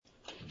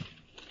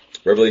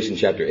Revelation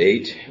chapter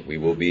 8, we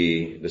will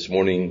be this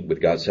morning, with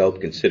God's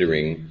help,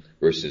 considering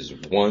verses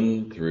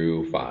 1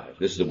 through 5.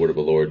 This is the word of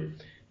the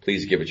Lord.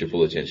 Please give it your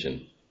full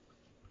attention.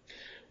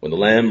 When the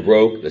Lamb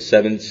broke the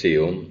seventh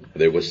seal,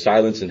 there was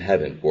silence in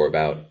heaven for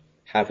about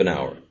half an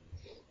hour.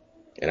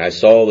 And I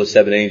saw the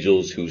seven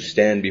angels who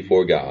stand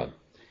before God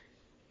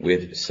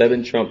with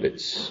seven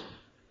trumpets,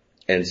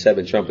 and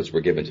seven trumpets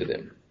were given to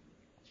them.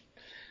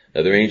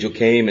 Another angel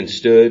came and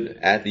stood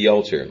at the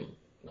altar,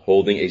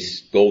 holding a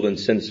golden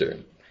censer,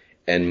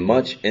 and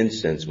much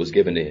incense was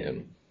given to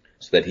him,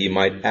 so that he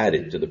might add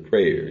it to the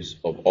prayers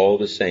of all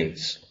the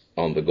saints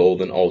on the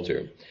golden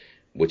altar,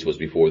 which was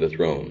before the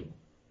throne.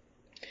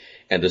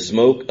 And the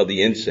smoke of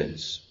the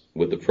incense,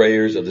 with the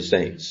prayers of the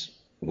saints,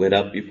 went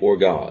up before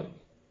God,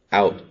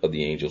 out of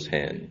the angel's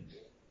hand.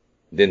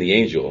 Then the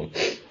angel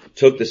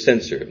took the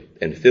censer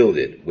and filled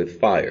it with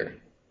fire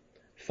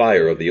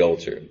of the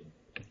altar,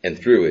 and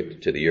threw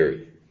it to the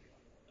earth.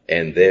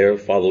 And there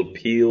followed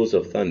peals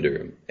of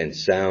thunder, and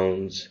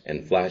sounds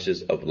and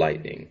flashes of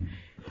lightning,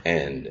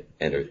 and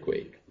an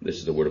earthquake. This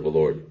is the word of the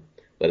Lord.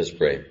 Let us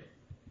pray.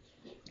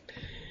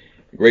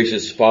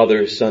 Gracious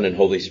Father, Son, and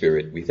Holy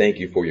Spirit, we thank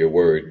you for your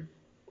word.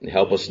 And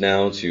help us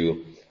now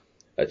to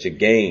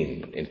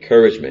gain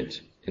encouragement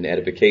and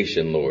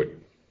edification,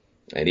 Lord,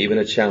 and even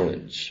a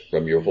challenge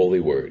from your holy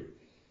word.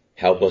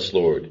 Help us,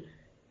 Lord,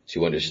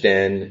 to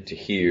understand, to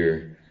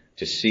hear,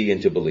 to see,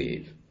 and to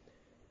believe.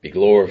 Be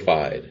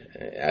glorified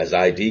as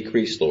I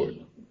decrease,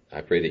 Lord.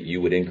 I pray that you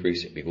would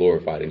increase and be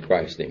glorified. In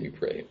Christ's name we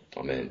pray.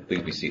 Amen.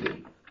 Please be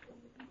seated.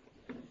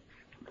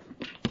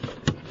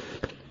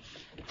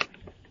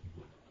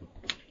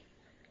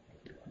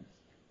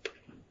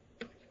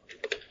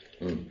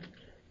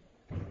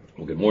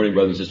 Well, good morning,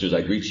 brothers and sisters.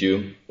 I greet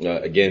you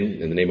again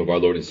in the name of our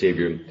Lord and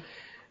Savior,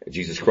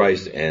 Jesus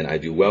Christ, and I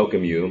do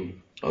welcome you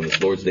on this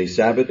Lord's Day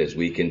Sabbath as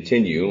we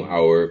continue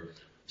our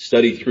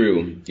study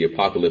through the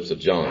Apocalypse of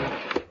John.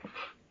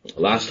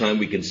 Last time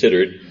we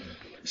considered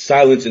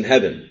silence in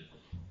heaven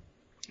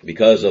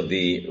because of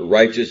the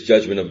righteous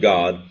judgment of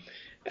God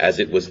as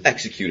it was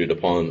executed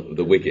upon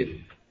the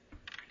wicked.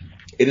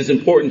 It is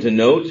important to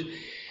note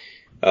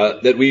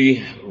that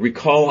we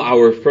recall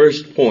our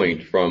first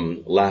point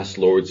from last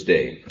Lord's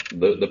Day.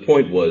 The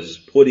point was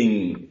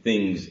putting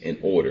things in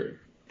order.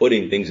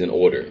 Putting things in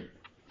order.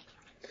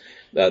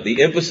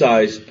 The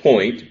emphasized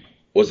point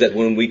was that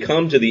when we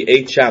come to the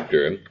 8th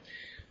chapter,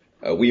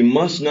 we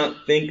must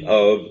not think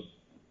of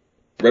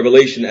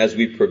Revelation as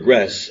we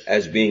progress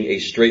as being a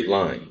straight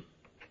line.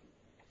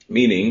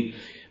 Meaning,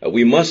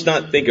 we must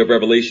not think of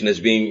Revelation as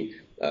being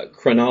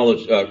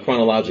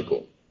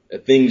chronological.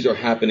 Things are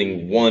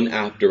happening one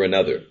after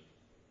another.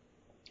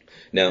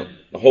 Now,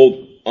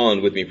 hold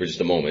on with me for just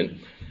a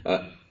moment.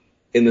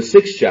 In the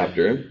 6th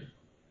chapter,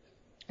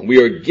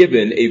 we are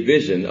given a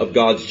vision of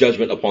God's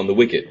judgment upon the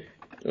wicked.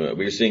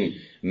 We are seeing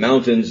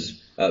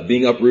mountains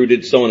being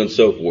uprooted, so on and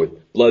so forth.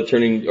 Blood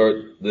turning,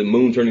 or the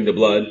moon turning to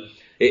blood.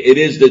 It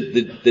is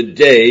the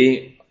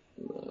day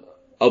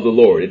of the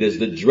Lord. It is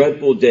the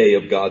dreadful day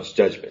of God's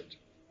judgment.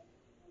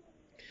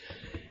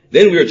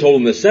 Then we are told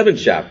in the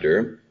 7th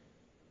chapter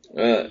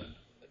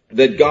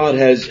that God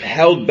has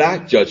held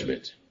back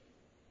judgment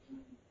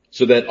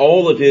so that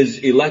all of his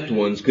elect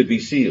ones could be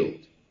sealed.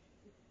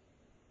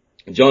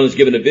 John is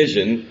given a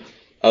vision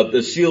of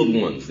the sealed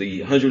ones,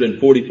 the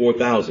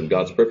 144,000,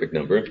 God's perfect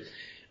number,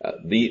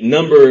 the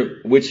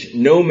number which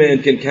no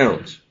man can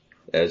count,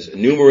 as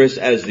numerous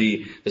as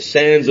the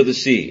sands of the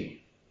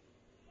sea.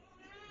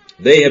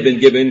 They have been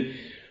given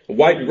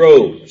white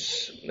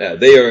robes.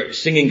 They are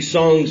singing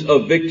songs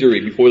of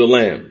victory before the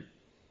Lamb.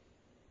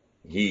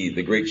 He,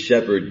 the great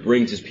shepherd,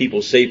 brings his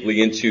people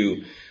safely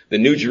into the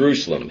New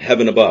Jerusalem,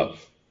 heaven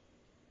above.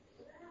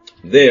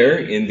 There,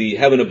 in the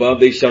heaven above,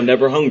 they shall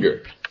never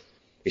hunger.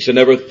 They shall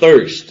never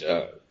thirst.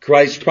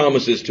 Christ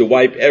promises to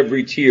wipe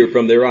every tear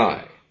from their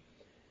eye.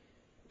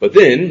 But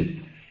then,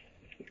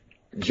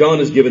 John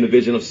is given a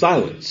vision of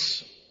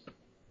silence.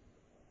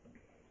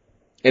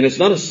 And it's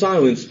not a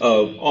silence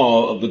of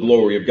awe of the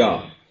glory of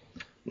God.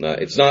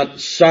 It's not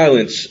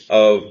silence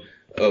of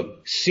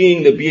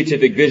seeing the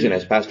beatific vision,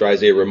 as Pastor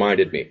Isaiah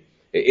reminded me.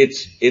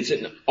 It's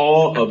an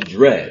awe of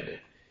dread.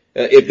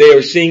 If they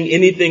are seeing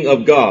anything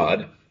of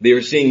God, they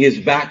are seeing his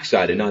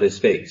backside and not his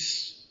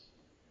face.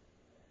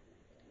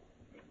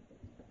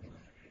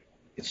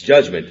 It's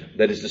judgment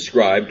that is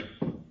described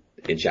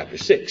in chapter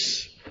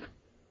 6.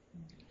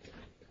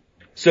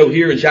 So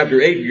here in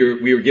chapter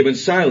 8, we are given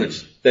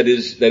silence that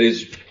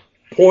is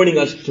pointing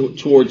us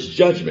towards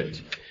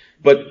judgment.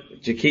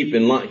 But to keep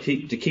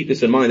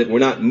this in mind, that we're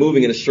not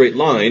moving in a straight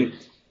line,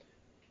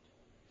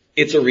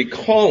 it's a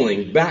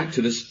recalling back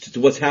to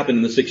what's happened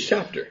in the 6th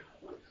chapter.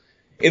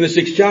 In the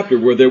 6th chapter,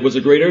 where there was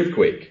a great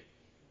earthquake.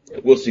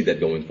 We'll see that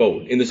going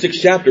forward. In the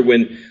 6th chapter,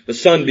 when the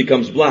sun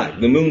becomes black,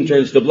 the moon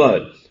turns to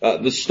blood,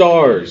 the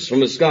stars from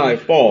the sky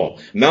fall,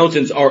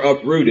 mountains are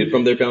uprooted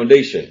from their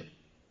foundation.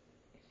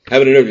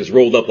 Heaven and earth is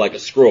rolled up like a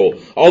scroll.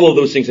 All of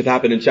those things have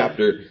happened in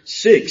chapter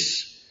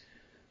 6.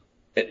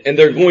 And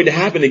they're going to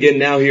happen again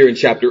now here in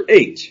chapter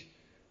 8.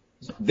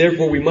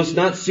 Therefore, we must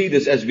not see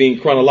this as being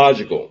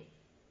chronological.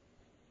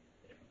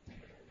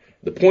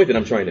 The point that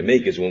I'm trying to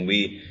make is when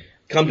we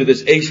come to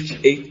this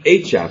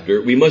eighth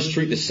chapter, we must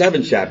treat the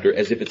seventh chapter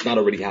as if it's not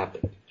already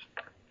happened.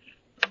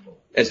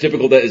 As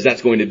difficult as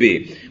that's going to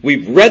be.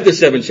 We've read the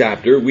seventh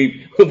chapter,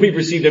 we've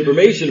received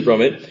information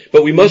from it,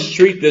 but we must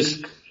treat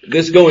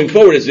this going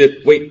forward as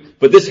if, wait,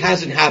 but this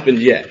hasn't happened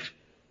yet.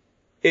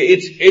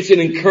 It's an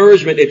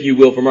encouragement, if you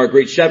will, from our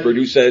great shepherd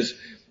who says,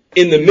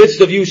 in the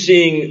midst of you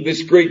seeing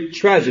this great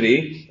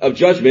tragedy of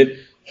judgment,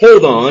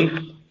 hold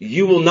on,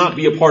 you will not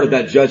be a part of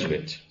that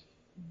judgment.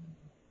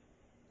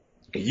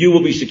 You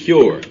will be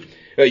secure.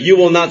 You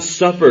will not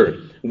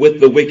suffer with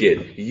the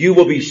wicked. You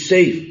will be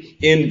safe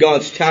in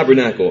God's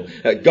tabernacle.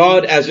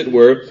 God, as it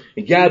were,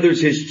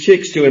 gathers his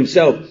chicks to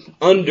himself.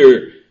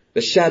 Under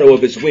the shadow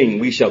of his wing,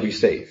 we shall be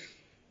safe.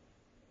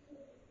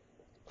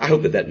 I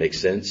hope that makes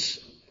sense.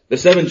 The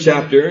seventh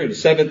chapter, the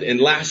seventh and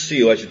last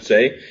seal, I should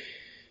say,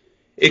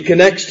 it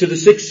connects to the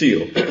sixth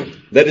seal.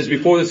 That is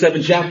before the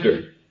seventh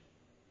chapter.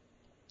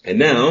 And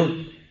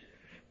now,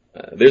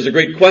 there's a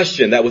great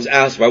question that was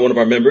asked by one of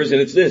our members, and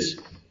it's this.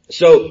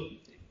 So,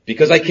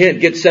 because I can't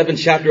get seventh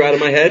chapter out of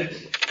my head,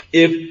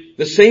 if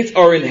the saints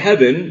are in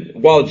heaven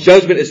while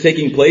judgment is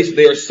taking place,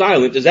 they are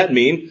silent, does that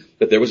mean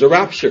that there was a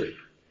rapture?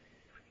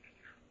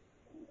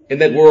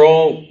 And that we're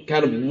all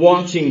kind of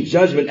watching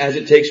judgment as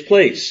it takes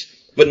place,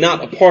 but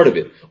not a part of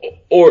it?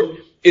 Or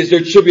is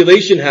there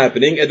tribulation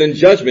happening and then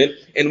judgment,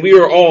 and we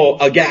are all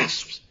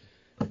aghast,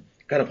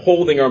 kind of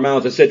holding our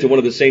mouths? I said to one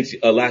of the saints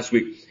last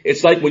week,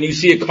 it's like when you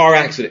see a car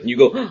accident and you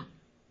go, huh.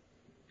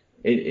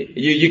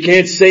 You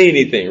can't say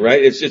anything,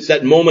 right? It's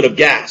that moment of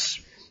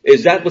gasp.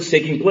 Is that what's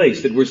taking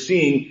place? That we're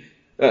seeing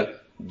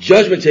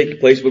judgment taking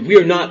place, but we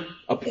are not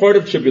a part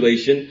of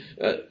tribulation,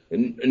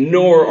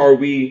 nor are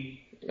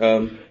we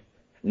on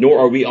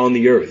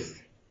the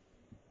earth.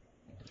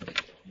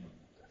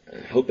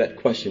 I hope that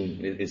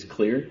question is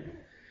clear.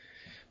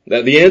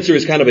 That the answer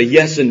is kind of a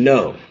yes and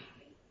no.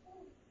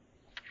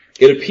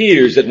 It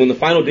appears that when the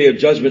final day of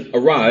judgment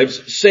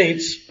arrives,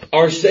 saints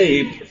are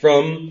saved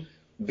from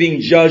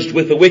being judged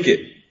with the wicked.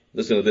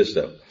 Listen to this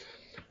though.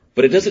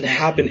 But it doesn't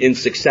happen in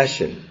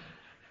succession.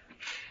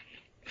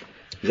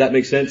 Does that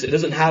make sense? It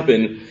doesn't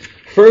happen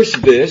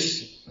first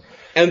this,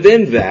 and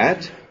then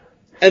that,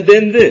 and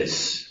then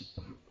this.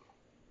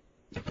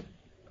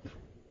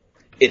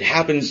 It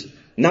happens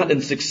not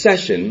in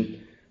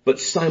succession, but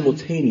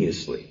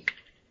simultaneously.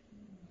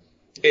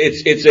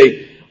 It's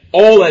a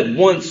all at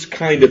once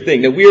kind of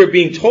thing. Now we are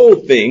being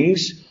told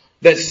things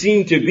that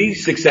seem to be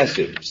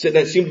successive,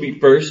 that seem to be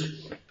first,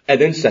 and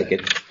then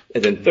second,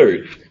 and then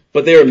third.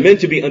 But they are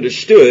meant to be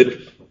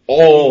understood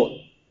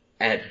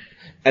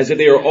as if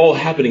they are all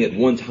happening at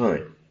one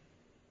time.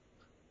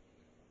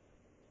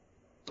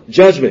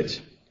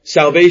 Judgment,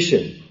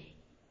 salvation,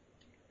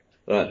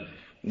 the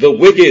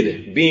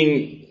wicked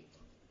being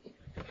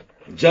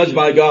judged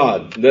by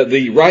God,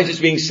 the righteous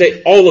being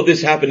saved, all of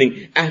this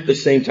happening at the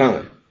same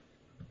time.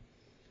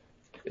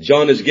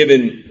 John is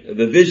given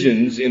the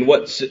visions in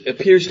what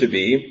appears to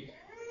be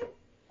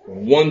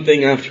one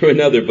thing after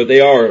another, but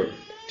they are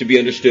to be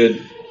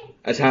understood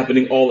as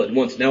happening all at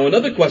once. Now,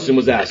 another question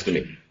was asked to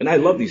me, and I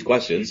love these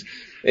questions,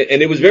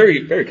 and it was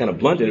very, very kind of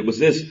blunt, and it was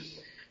this: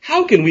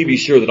 how can we be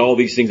sure that all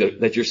these things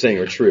that you're saying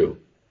are true?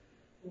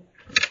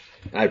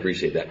 I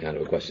appreciate that kind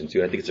of a question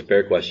too. I think it's a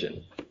fair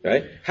question,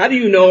 right? How do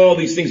you know all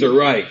these things are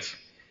right?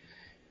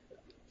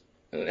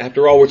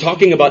 After all, we're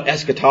talking about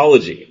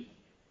eschatology.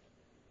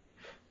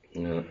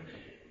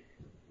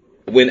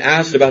 When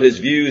asked about his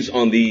views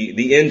on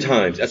the end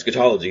times,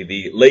 eschatology,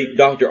 the late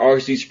Dr.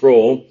 R.C.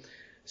 Sproul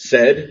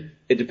said,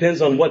 it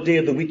depends on what day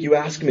of the week you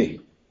ask me.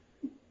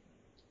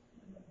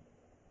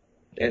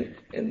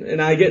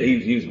 And I get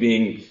he was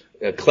being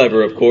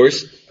clever, of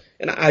course,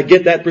 and I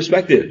get that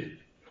perspective.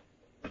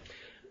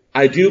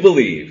 I do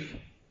believe,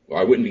 or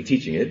I wouldn't be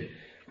teaching it,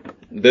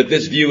 that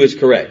this view is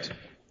correct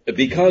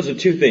because of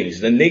two things: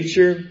 the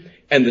nature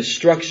and the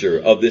structure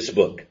of this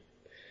book.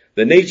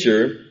 The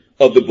nature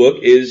of the book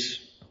is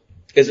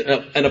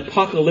an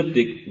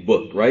apocalyptic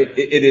book, right?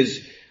 It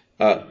is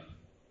a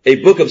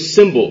book of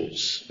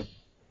symbols.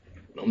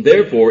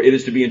 Therefore, it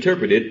is to be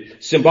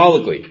interpreted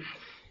symbolically.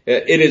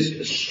 It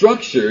is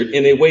structured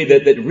in a way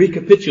that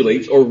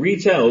recapitulates or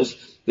retells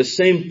the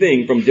same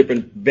thing from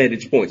different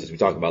vantage points, as we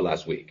talked about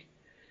last week.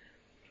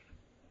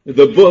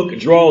 The book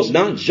draws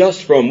not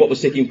just from what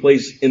was taking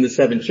place in the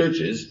seven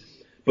churches,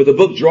 but the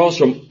book draws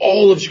from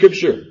all of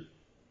Scripture.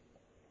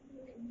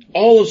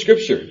 All of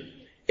Scripture.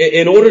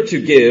 In order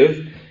to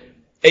give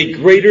a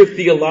greater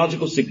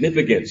theological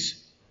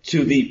significance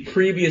to the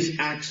previous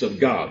acts of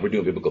God. We're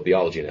doing biblical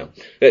theology now.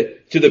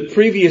 To the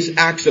previous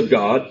acts of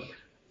God,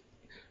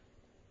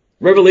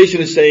 Revelation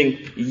is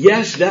saying,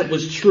 yes, that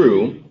was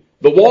true.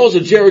 The walls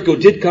of Jericho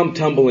did come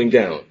tumbling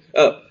down.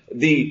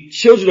 The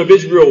children of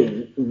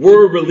Israel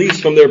were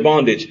released from their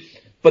bondage.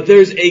 But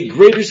there's a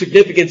greater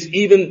significance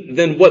even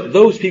than what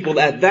those people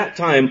at that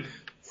time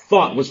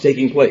thought was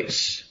taking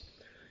place.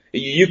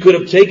 You could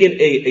have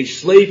taken a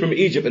slave from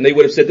Egypt and they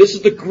would have said, this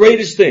is the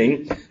greatest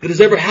thing that has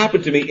ever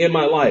happened to me in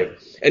my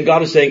life. And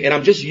God is saying, and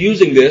I'm just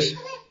using this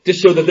to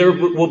show that there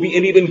will be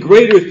an even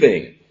greater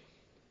thing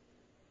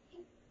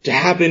to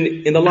happen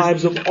in the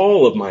lives of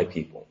all of my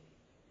people.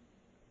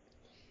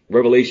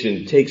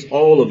 Revelation takes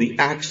all of the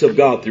acts of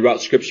God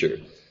throughout Scripture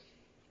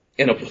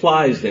and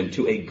applies them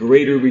to a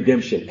greater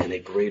redemption and a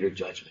greater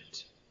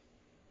judgment.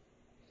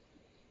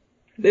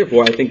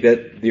 Therefore, I think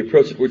that the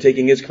approach that we're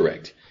taking is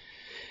correct.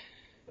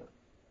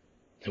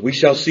 We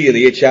shall see in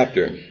the 8th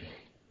chapter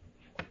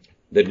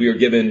that we are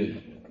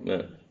given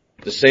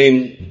the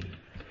same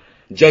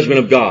judgment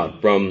of God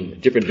from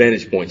different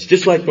vantage points,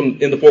 just like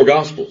in the 4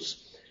 Gospels.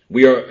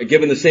 We are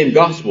given the same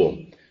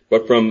gospel,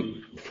 but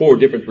from 4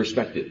 different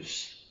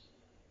perspectives.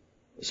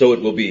 So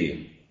it will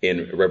be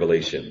in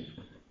Revelation.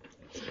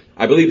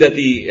 I believe that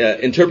the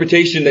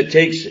interpretation that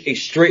takes a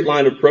straight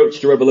line approach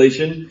to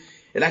Revelation,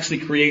 it actually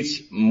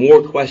creates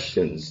more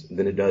questions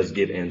than it does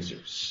give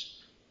answers.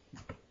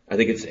 I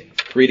think it's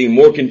creating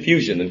more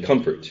confusion than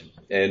comfort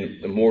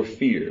and more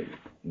fear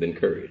than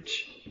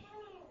courage.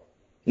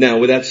 Now,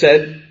 with that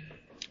said,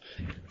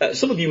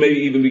 some of you may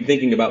even be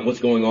thinking about what's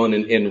going on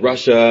in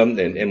Russia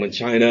and with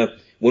China.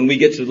 When we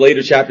get to the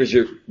later chapters,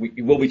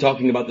 we'll be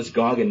talking about this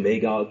Gog and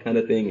Magog kind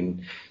of thing.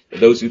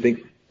 And those who think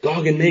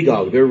Gog and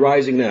Magog, they're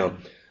rising now.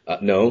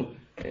 No,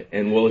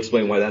 and we'll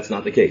explain why that's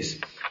not the case.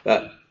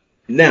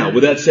 Now,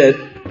 with that said,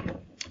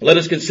 let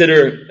us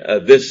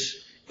consider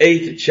this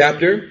 8th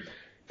chapter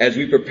as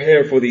we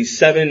prepare for the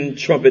 7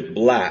 trumpet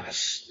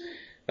blasts.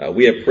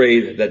 We have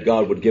prayed that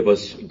God would give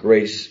us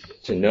grace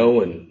to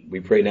know, and we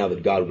pray now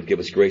that God would give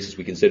us grace as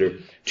we consider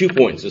 2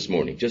 points this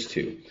morning, just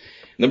 2.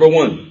 Number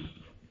 1,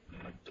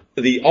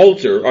 the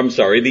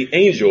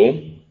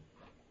angel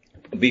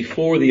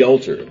before the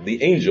altar.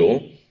 The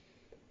angel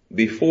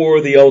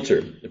before the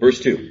altar. Verse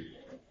 2.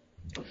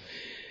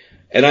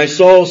 And I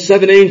saw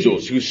 7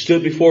 angels who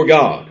stood before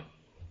God,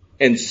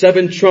 and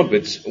 7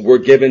 trumpets were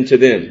given to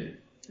them.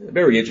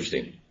 Very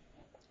interesting.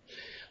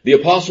 The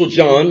Apostle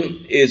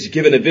John is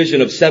given a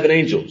vision of 7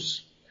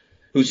 angels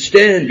who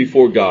stand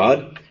before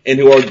God and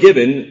who are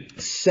given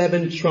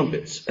 7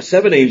 trumpets.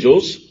 7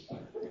 angels,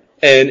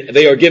 and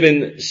they are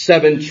given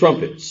 7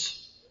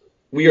 trumpets.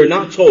 We are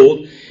not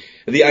told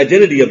the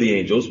identity of the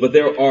angels, but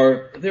there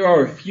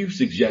are a few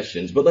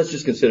suggestions, but let's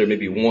just consider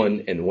maybe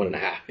 1 and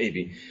 1.5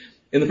 maybe.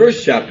 In the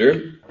first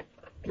chapter,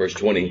 verse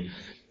 20,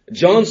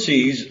 John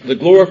sees the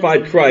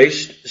glorified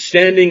Christ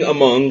standing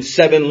among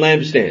 7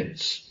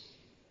 lampstands.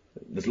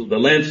 The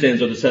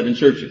lampstands are the 7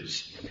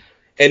 churches.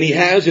 And he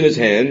has in his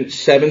hand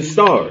 7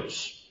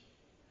 stars.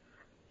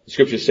 The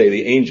scriptures say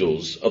the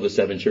angels of the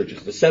 7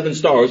 churches. The 7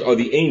 stars are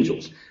the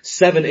angels.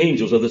 7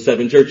 angels of the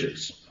 7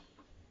 churches.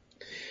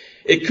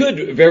 It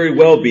could very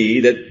well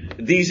be that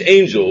these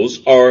angels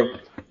are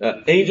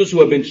angels who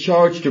have been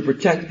charged to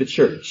protect the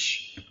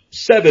church.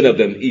 7 of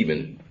them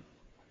even.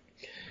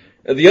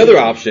 The other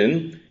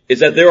option is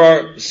that there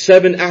are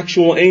 7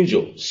 actual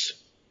angels.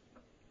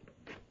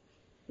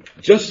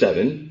 Just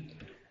 7.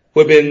 Who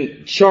have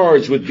been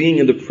charged with being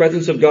in the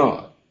presence of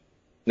God.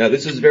 Now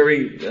this is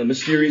very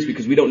mysterious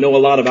because we don't know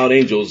a lot about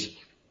angels,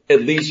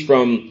 at least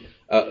from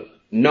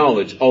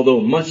knowledge,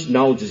 although much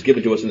knowledge is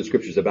given to us in the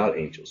scriptures about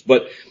angels.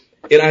 But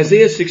in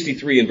Isaiah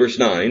 63 and verse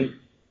 9,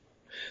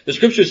 the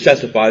scriptures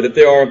testify that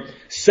there are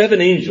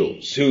 7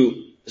 angels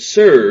who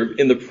serve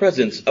in the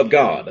presence of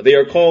God. They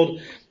are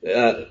called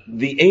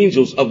the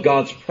angels of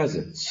God's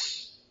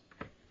presence.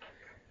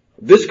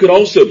 This could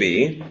also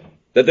be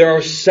that there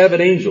are 7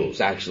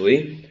 angels,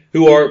 actually,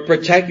 who are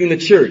protecting the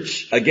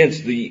church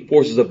against the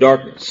forces of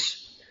darkness.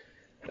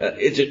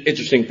 It's an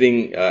interesting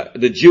thing.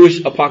 The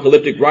Jewish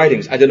apocalyptic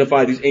writings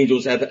identify these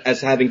angels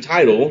as having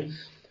title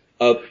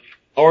of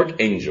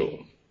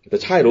archangel. The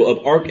title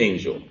of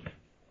archangel.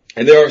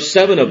 And there are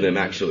 7 of them,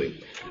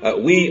 actually.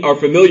 We are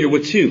familiar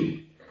with 2.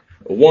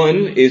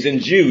 One is in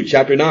Jude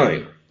chapter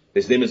 9.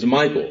 His name is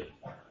Michael.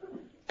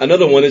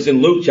 Another one is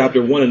in Luke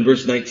chapter 1 and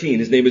verse 19.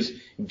 His name is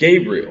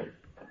Gabriel.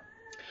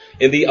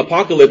 In the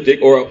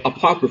apocalyptic or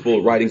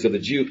apocryphal writings of the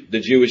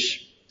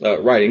Jewish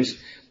writings,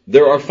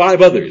 there are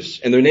 5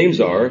 others, and their names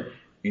are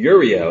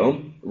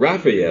Uriel,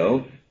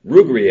 Raphael,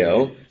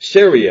 Rugriel,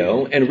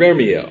 Sariel, and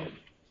Ramiel.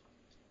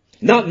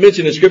 Not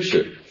mentioned in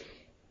Scripture,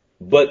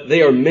 but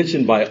they are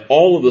mentioned by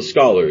all of the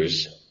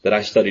scholars that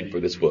I studied for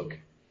this book.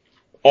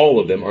 All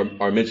of them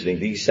are mentioning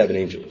these 7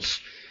 angels.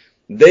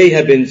 They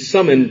have been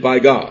summoned by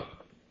God.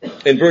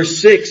 In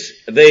verse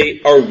 6,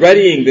 they are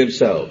readying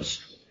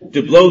themselves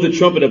to blow the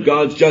trumpet of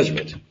God's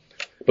judgment.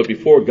 But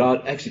before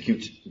God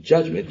executes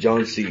judgment,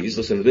 John sees,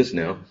 listen to this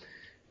now,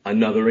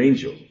 another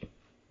angel.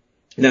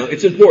 Now,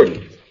 it's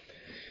important.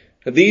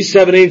 These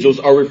 7 angels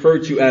are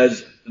referred to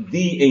as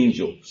the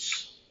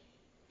angels.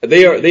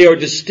 They are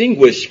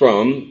distinguished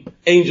from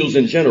angels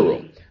in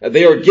general.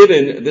 They are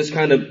given this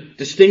kind of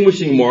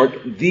distinguishing mark,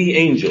 the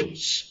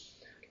angels.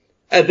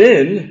 And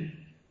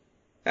then,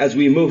 as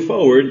we move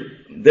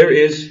forward, there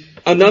is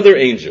another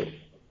angel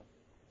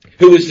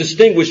who is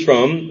distinguished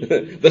from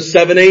the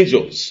 7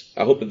 angels.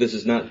 I hope that this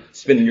is not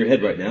spinning your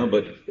head right now,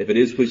 but if it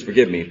is, please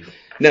forgive me.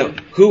 Now,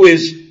 who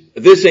is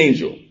this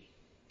angel?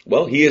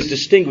 Well, he is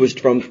distinguished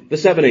from the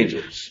 7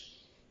 angels.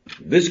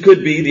 This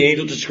could be the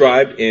angel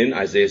described in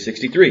Isaiah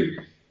 63,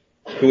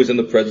 who is in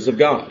the presence of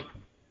God.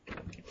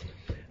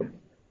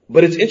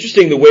 But it's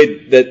interesting the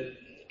way that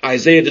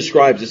Isaiah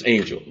describes this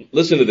angel.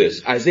 Listen to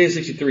this. Isaiah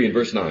 63 in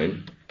verse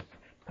 9.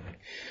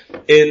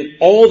 In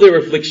all their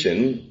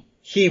affliction,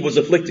 he was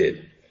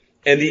afflicted,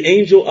 and the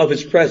angel of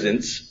his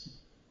presence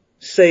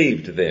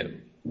saved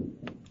them.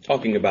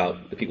 Talking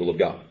about the people of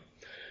God.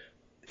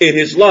 In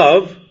his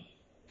love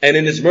and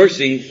in his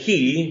mercy,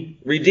 he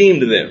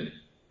redeemed them.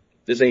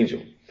 This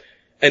angel.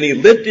 And he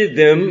lifted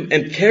them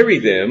and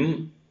carried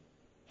them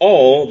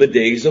all the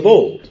days of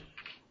old.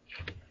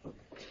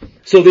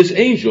 So this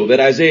angel that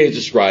Isaiah is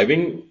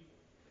describing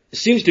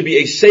seems to be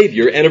a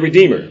savior and a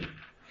redeemer.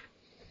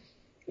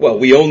 Well,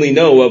 we only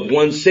know of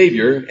one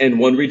savior and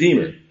one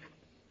redeemer.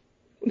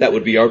 That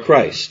would be our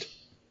Christ.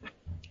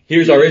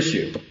 Here's our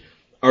issue.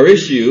 Our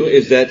issue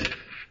is that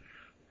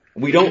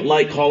we don't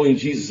like calling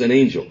Jesus an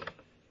angel.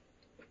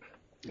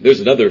 There's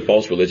another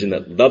false religion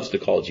that loves to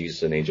call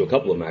Jesus an angel, a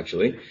couple of them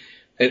actually.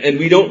 And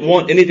we don't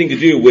want anything to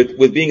do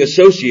with being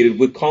associated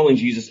with calling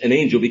Jesus an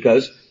angel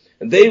because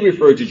they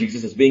refer to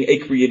Jesus as being a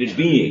created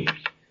being.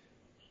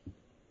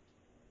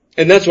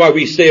 And that's why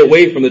we stay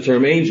away from the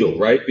term angel,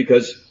 right?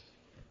 Because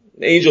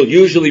angel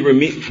usually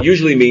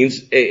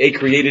means a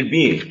created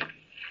being.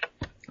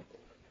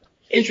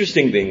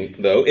 Interesting thing,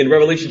 though, in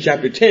Revelation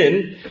chapter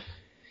 10,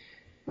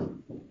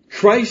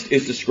 Christ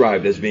is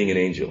described as being an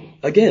angel.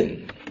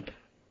 Again,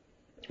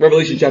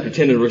 Revelation chapter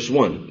 10 and verse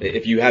 1.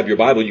 If you have your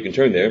Bible, you can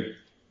turn there.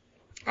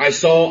 I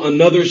saw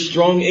another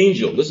strong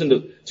angel.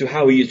 Listen to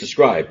how he is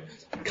described.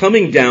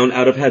 Coming down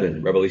out of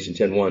heaven, Revelation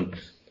 10:1,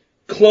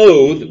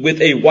 clothed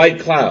with a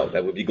white cloud,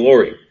 that would be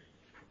glory.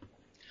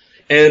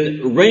 And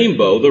the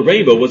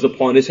rainbow was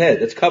upon his head,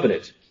 that's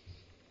covenant.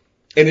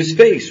 And his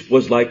face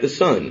was like the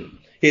sun,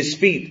 his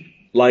feet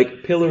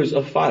like pillars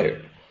of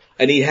fire.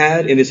 And he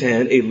had in his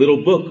hand a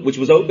little book which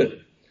was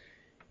open.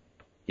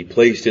 He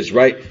placed his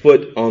right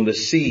foot on the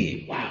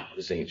sea. Wow,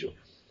 this angel.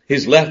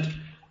 His left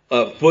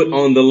foot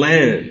on the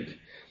land.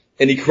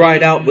 And he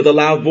cried out with a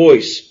loud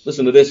voice.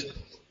 Listen to this.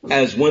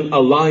 As when a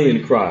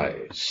lion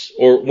cries,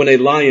 or when a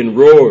lion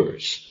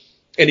roars.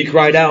 And he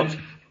cried out.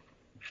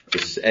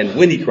 And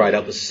when he cried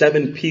out, the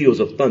 7 peals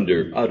of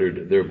thunder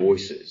uttered their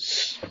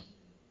voices.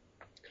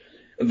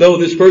 Though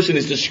this person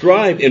is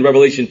described in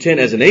Revelation 10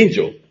 as an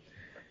angel,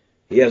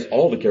 he has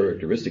all the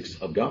characteristics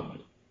of God.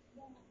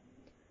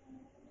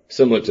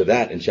 Similar to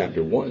that in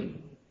chapter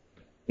 1.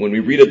 When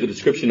we read of the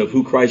description of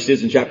who Christ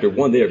is in chapter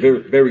 1, they are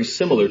very, very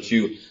similar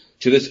to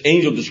this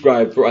angel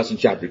described for us in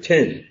chapter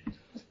 10.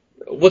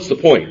 What's the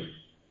point?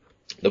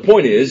 The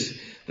point is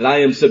that I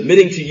am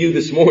submitting to you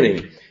this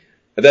morning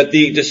that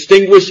the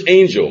distinguished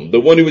angel, the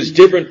one who is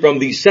different from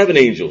the 7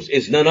 angels,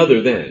 is none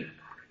other than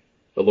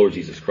the Lord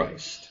Jesus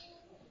Christ.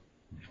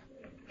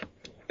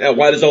 Now,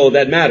 why does all of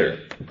that matter?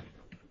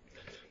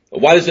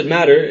 Why does it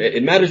matter?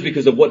 It matters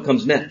because of what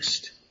comes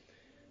next.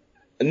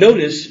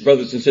 Notice,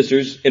 brothers and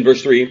sisters, in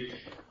verse 3,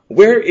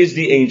 where is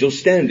the angel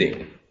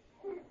standing?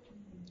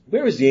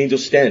 Where is the angel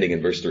standing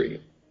in verse 3?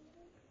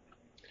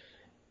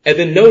 And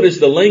then notice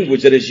the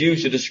language that is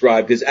used to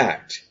describe his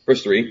act.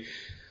 Verse 3,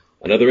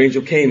 another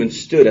angel came and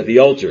stood at the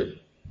altar,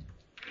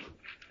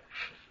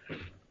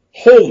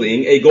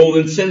 holding a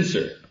golden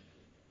censer.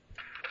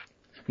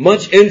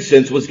 Much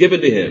incense was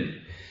given to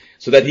him,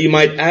 so that he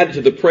might add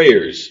to the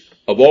prayers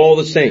of all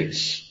the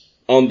saints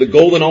on the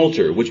golden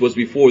altar which was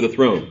before the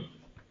throne.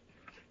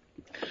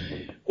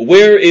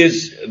 Where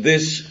is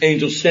this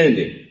angel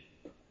standing?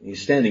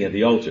 He's standing at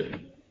the altar.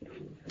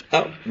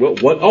 Well,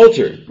 what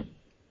altar?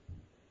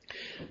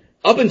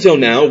 Up until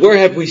now, where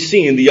have we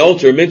seen the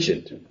altar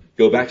mentioned?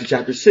 Go back to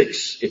chapter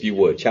 6, if you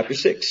would. Chapter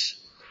 6.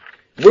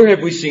 Where have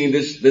we seen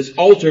this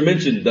altar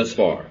mentioned thus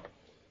far?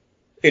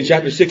 In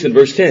chapter 6 and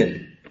verse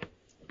 10.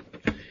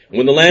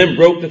 When the Lamb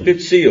broke the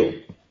 5th seal,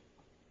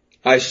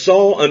 I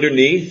saw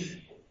underneath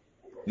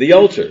the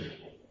altar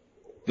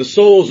the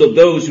souls of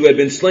those who had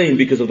been slain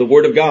because of the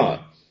word of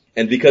God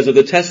and because of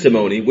the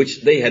testimony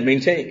which they had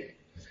maintained.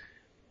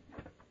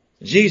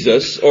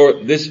 Jesus,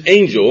 or this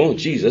angel,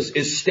 Jesus,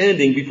 is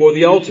standing before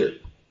the altar.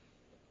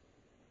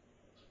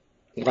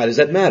 Why does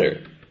that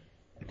matter?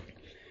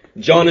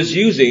 John is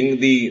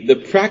using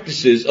the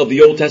practices of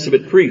the Old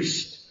Testament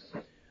priests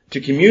to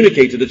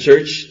communicate to the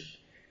church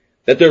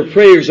that their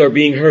prayers are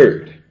being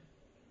heard.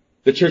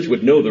 The church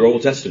would know their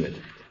Old Testament.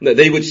 That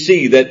they would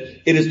see that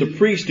it is the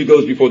priest who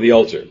goes before the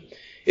altar.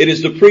 It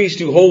is the priest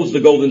who holds the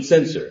golden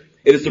censer.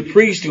 It is the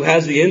priest who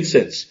has the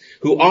incense,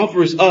 who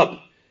offers up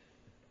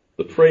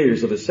the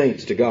prayers of the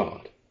saints to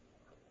God.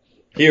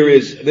 Here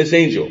is this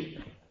angel,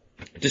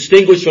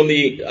 distinguished from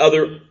the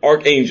other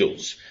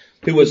archangels,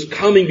 who was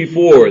coming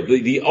before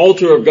the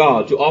altar of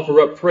God to offer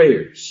up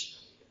prayers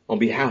on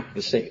behalf of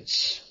the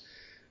saints.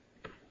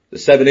 The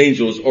 7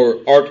 angels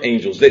or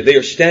archangels, they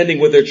are standing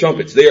with their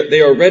trumpets.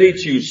 They are ready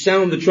to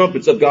sound the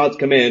trumpets of God's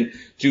command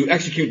to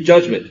execute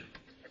judgment.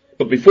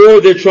 But before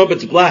their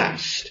trumpets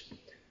blast,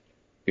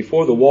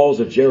 before the walls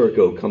of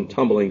Jericho come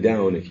tumbling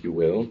down, if you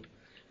will,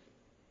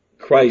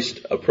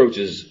 Christ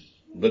approaches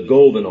the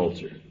golden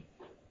altar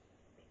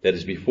that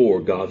is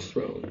before God's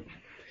throne.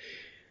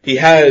 He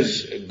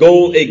has a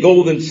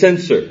golden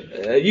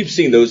censer. You've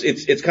seen those.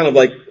 It's kind of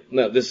like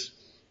this,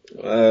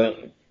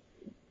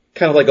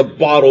 kind of like a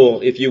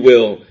bottle, if you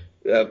will,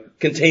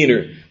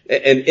 container,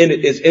 and in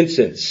it is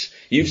incense.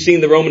 You've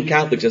seen the Roman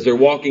Catholics as they're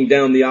walking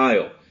down the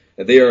aisle,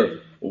 and they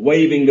are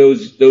waving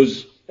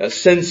those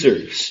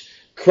censers.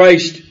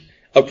 Christ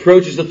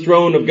approaches the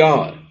throne of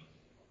God,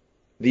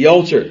 the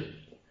altar,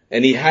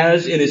 and he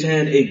has in his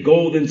hand a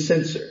golden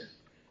censer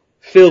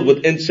filled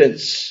with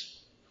incense.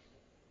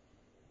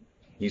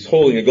 He's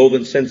holding a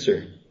golden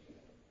censer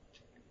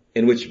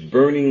in which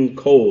burning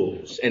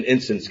coals and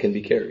incense can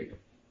be carried.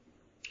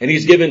 And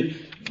he's given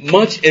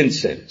much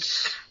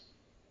incense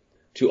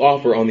to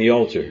offer on the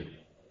altar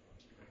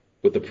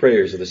with the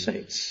prayers of the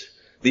saints.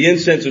 The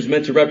incense was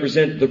meant to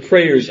represent the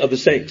prayers of the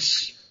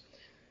saints.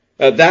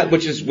 That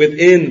which is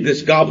within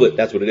this goblet,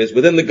 that's what it is.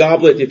 Within the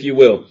goblet, if you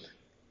will,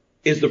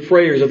 is the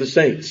prayers of the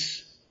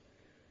saints.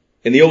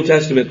 In the Old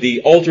Testament,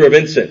 the altar of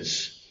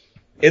incense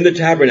in the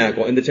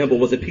tabernacle, in the temple,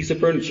 was a piece of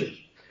furniture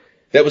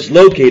that was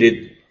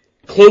located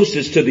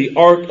closest to the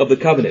Ark of the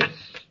Covenant,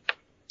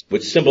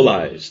 which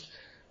symbolized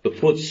the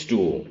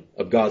footstool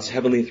of God's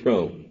heavenly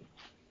throne.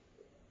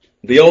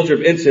 The altar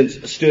of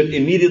incense stood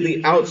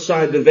immediately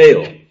outside the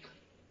veil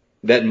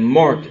that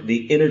marked the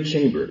inner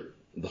chamber,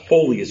 the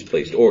holiest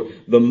place, or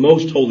the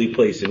most holy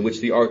place in which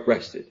the ark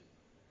rested.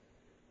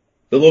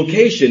 The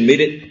location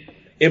made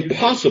it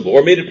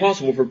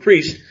possible for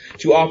priests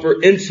to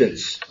offer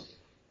incense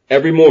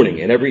every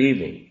morning and every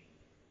evening.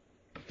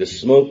 The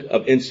smoke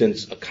of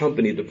incense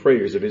accompanied the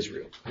prayers of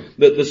Israel.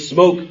 The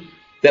smoke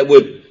that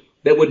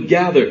would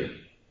gather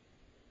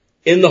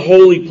in the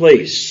holy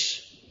place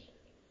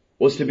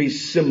was to be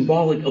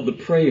symbolic of the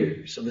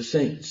prayers of the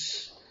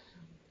saints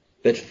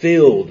that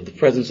filled the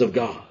presence of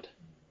God.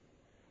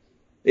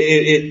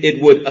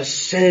 It would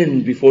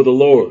ascend before the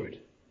Lord.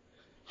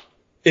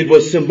 It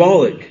was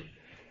symbolic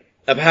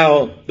of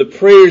how the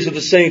prayers of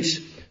the saints,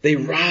 they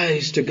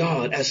rise to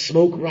God as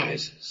smoke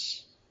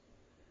rises.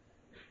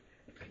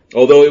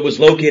 Although it was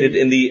located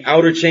in the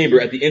outer chamber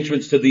at the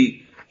entrance to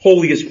the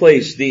holiest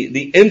place,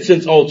 the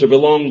incense altar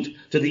belonged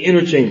to the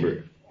inner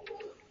chamber.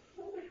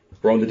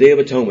 For on the Day of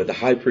Atonement, the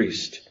high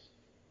priest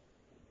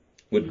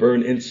would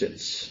burn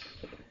incense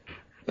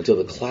until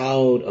the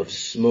cloud of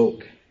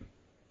smoke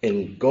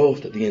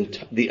engulfed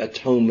the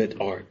atonement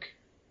ark,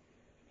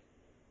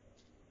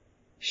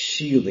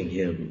 shielding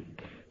him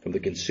from the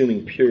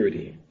consuming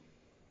purity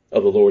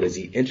of the Lord as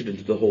he entered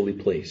into the holy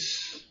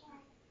place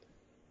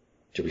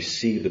to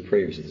receive the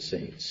prayers of the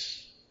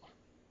saints.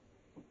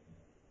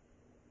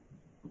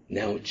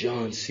 Now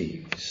John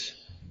sees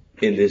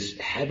in this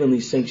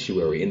heavenly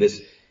sanctuary, in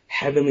this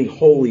heavenly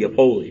holy of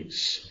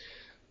holies,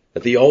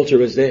 that the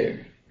altar is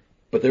there,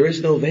 but there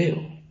is no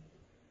veil.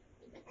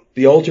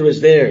 The altar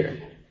is there.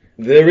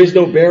 There is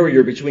no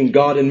barrier between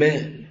God and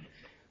man.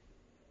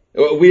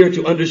 We are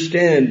to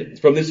understand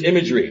from this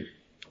imagery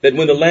that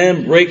when the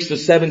Lamb breaks the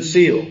 7th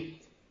seal,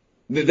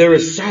 there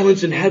is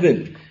silence in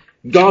heaven.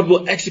 God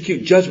will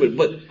execute judgment,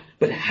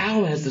 but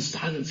how has the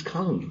silence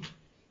come?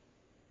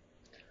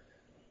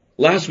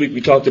 Last week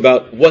we talked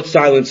about what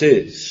silence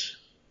is.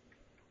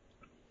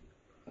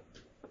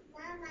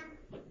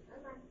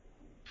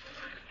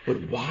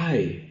 But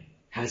why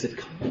has it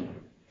come?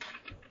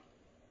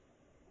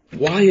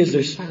 Why is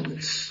there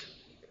silence?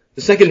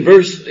 The second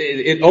verse,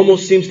 it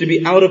almost seems to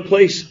be out of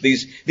place.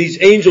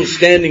 These angels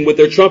standing with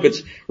their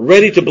trumpets,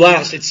 ready to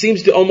blast. It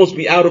seems to almost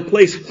be out of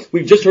place.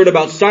 We've just heard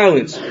about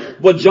silence.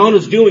 What John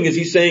is doing is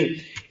he's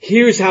saying,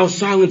 here's how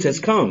silence has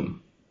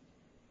come.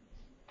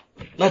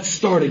 Let's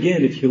start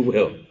again, if you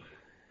will.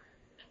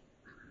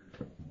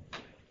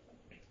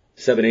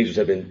 7 angels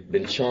have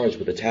been charged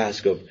with the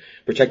task of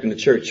protecting the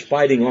church,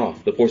 fighting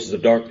off the forces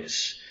of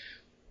darkness.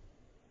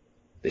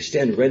 They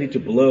stand ready to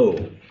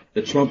blow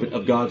the trumpet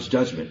of God's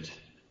judgment.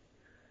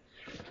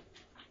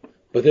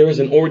 But there is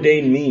an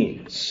ordained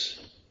means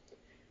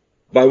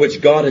by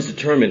which God has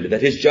determined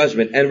that his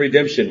judgment and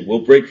redemption will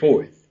break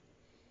forth.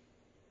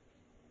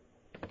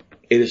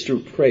 It is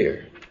through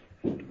prayer.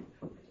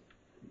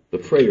 The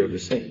prayer of the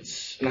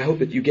saints. And I hope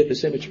that you get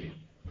this imagery.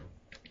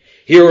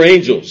 Here are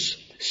angels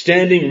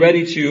standing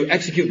ready to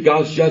execute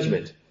God's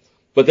judgment.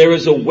 But there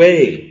is a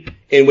way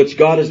in which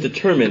God has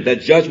determined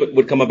that judgment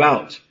would come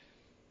about.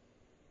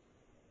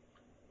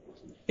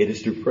 It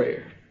is through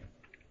prayer.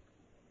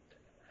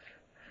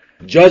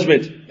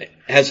 Judgment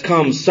has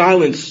come.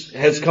 Silence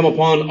has come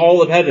upon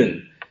all of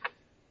heaven.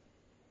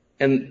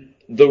 And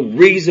the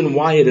reason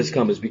why it has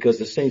come is because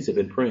the saints have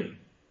been praying.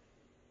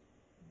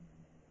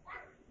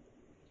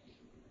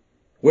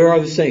 Where are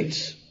the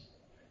saints?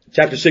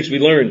 Chapter 6 we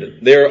learned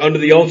they are under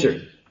the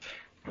altar.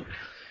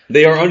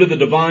 They are under the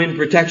divine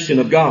protection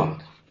of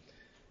God.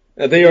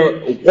 They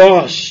are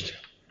washed.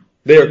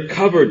 They are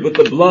covered with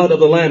the blood of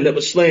the Lamb that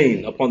was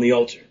slain upon the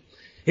altar.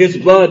 His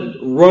blood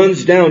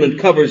runs down and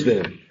covers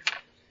them.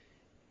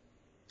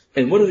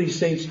 And what are these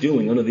saints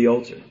doing under the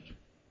altar?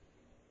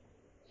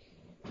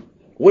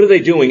 What are they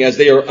doing as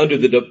they are under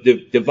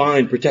the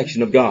divine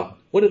protection of God?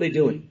 What are they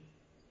doing?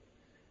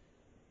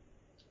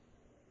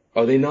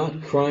 Are they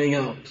not crying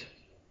out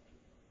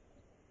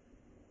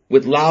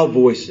with loud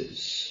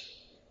voices?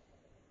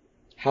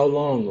 How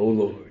long, O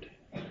Lord?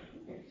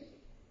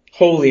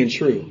 Holy and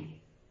true.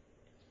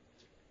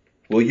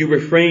 Will you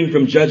refrain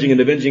from judging and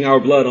avenging our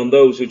blood on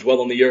those who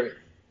dwell on the earth?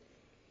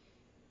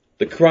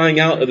 The crying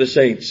out of the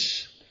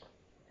saints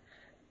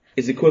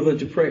is equivalent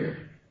to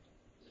prayer.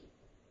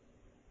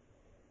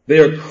 They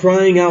are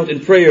crying out in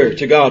prayer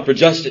to God for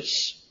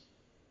justice.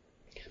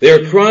 They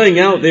are crying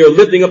out, they are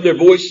lifting up their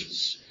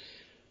voices.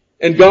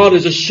 And God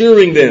is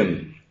assuring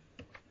them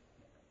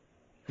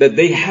that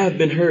they have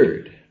been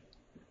heard.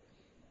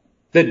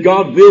 That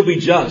God will be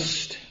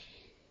just.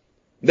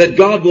 That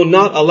God will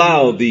not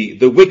allow the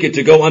wicked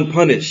to go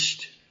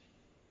unpunished.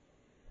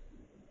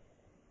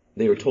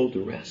 They are told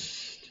to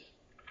rest.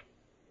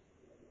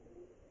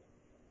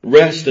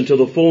 Rest until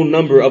the full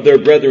number of their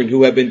brethren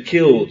who have been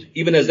killed,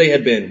 even as they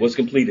had been, was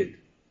completed.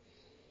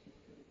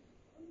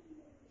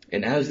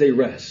 And as they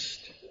rest,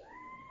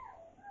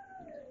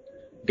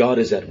 God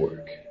is at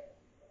work.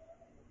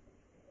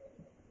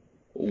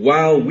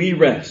 While we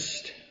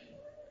rest,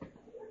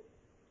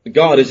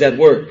 God is at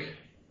work.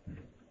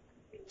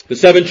 The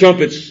 7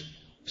 trumpets,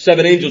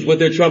 7 angels with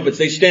their trumpets,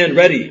 they stand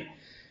ready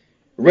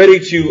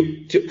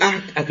to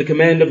act at the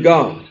command of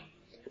God.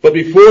 But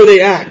before they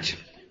act,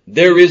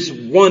 there is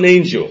one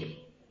angel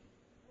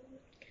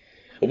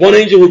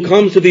who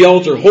comes to the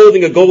altar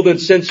holding a golden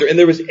censer, and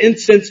there is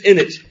incense in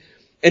it.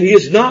 And he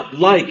is not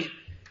like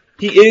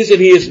the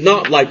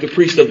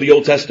priest of the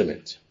Old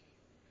Testament.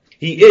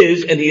 He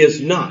is and he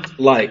is not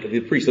like the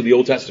priest of the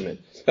Old Testament.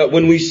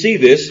 When we see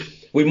this,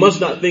 we must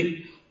not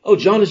think, oh,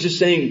 John is just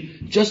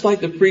saying, just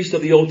like the priest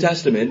of the Old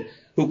Testament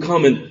who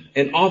come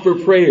and offer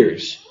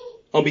prayers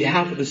on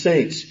behalf of the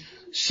saints.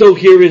 So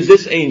here is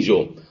this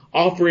angel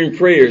offering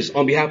prayers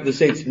on behalf of the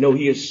saints. No,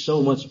 he is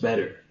so much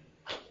better.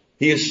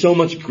 He is so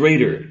much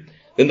greater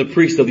than the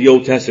priest of the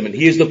Old Testament.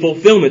 He is the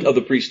fulfillment of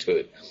the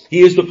priesthood.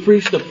 He is the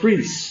priest of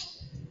priests.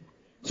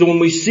 So when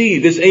we see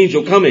this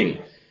angel coming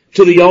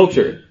to the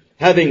altar,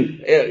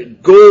 having a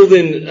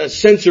golden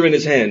censer in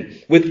his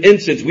hand with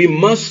incense, we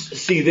must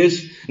see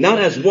this not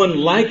as one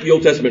like the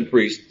Old Testament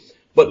priest,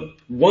 but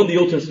one the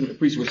Old Testament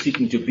priests were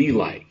seeking to be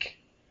like.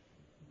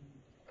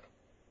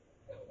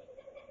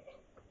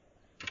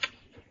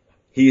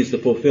 He is the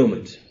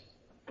fulfillment.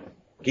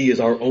 He is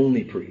our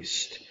only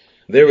priest.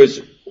 There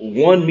is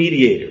one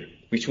mediator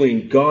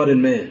between God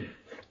and man.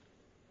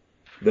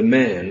 The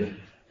man,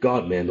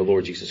 God-man, the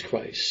Lord Jesus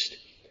Christ.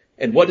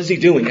 And what is he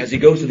doing as he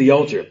goes to the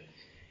altar?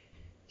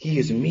 He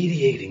is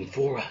mediating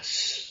for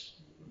us.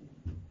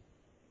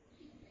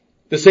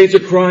 The saints are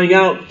crying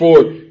out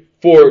for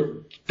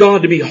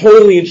God to be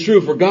holy and true,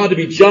 for God to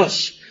be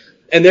just.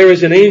 And there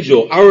is an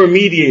angel, our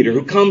mediator,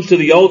 who comes to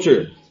the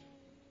altar.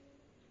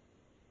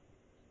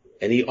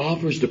 And he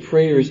offers the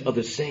prayers of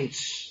the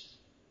saints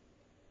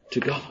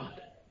to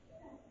God.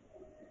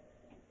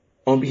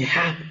 On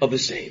behalf of the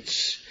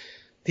saints.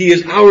 He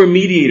is our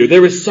mediator.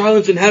 There is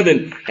silence in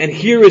heaven. And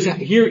here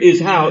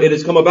is how it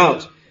has come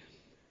about.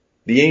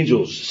 The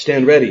angels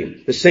stand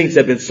ready. The saints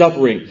have been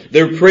suffering.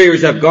 Their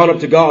prayers have gone up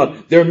to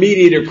God. Their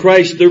mediator,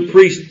 Christ, their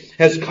priest,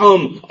 has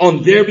come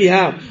on their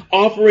behalf,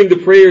 offering the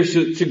prayers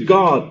to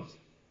God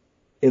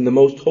in the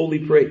most holy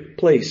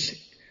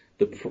place.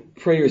 The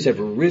prayers have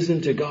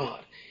risen to God.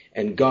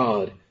 And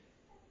God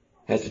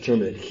has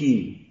determined that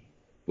he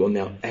will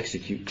now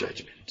execute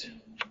judgment,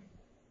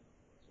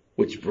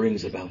 which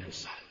brings about the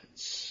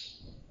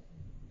silence.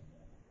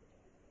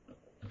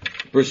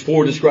 Verse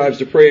 4 describes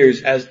the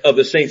prayers of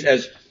the saints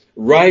as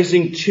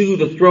rising to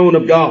the throne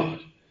of God.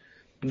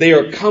 They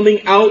are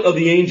coming out of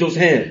the angel's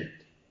hand.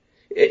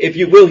 If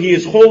you will, he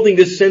is holding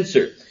this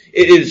censer.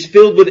 It is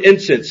filled with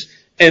incense,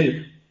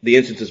 and the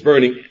incense is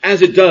burning.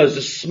 As it does,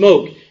 the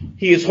smoke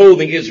he is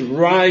holding is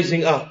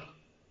rising up.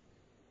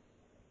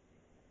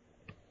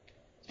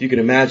 You can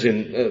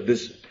imagine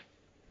this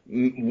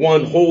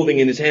one holding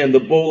in his hand the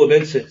bowl of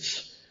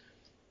incense.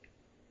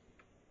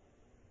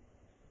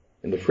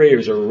 And the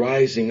prayers are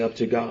rising up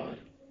to God.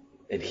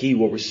 And he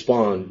will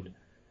respond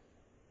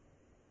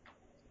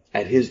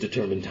at his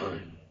determined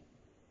time.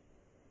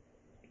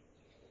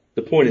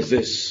 The point is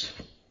this,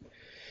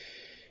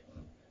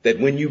 that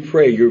when you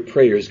pray, your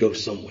prayers go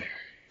somewhere.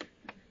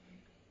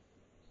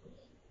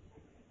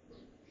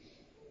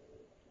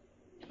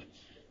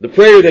 The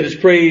prayer that is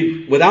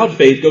prayed without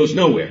faith goes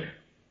nowhere.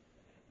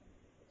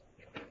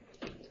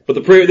 But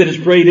the prayer that is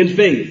prayed in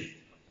faith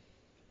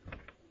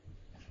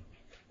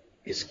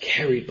is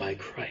carried by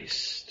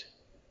Christ.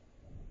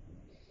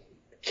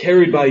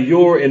 Carried by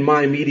your and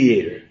my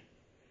mediator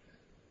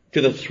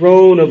to the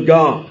throne of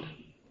God,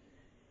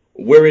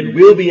 where it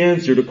will be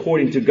answered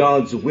according to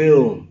God's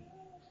will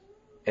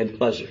and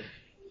pleasure.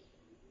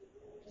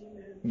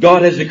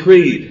 God has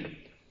decreed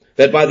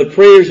that by the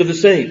prayers of the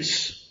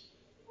saints,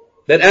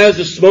 that as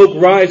the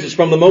smoke rises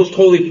from the most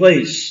holy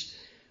place,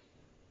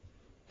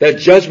 that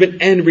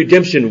judgment and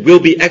redemption will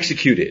be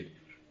executed.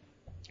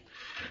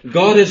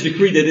 God has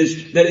decreed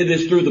that it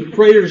is through the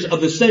prayers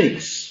of the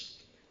saints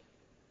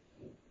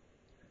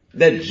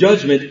that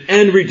judgment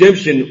and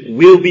redemption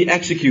will be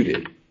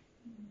executed.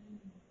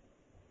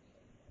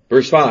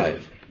 Verse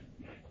 5.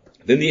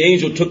 Then the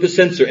angel took the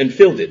censer and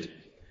filled it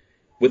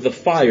with the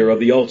fire of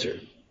the altar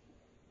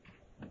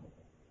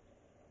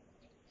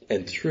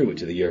and threw it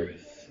to the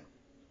earth.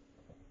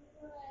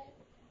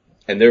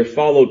 And there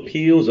followed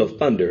peals of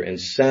thunder and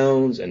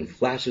sounds and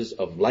flashes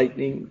of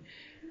lightning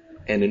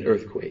and an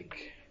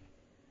earthquake.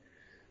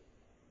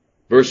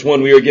 Verse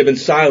 1, we are given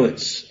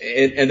silence.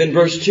 And then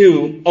verse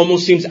 2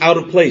 almost seems out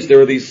of place.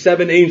 There are these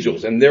 7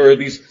 angels and there are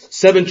these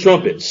 7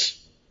 trumpets.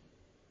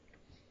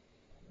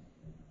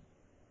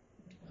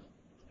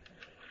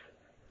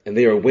 And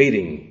they are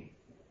waiting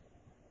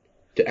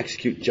to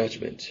execute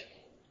judgment.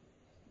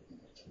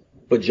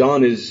 But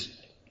John is,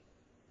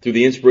 through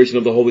the inspiration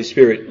of the Holy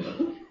Spirit,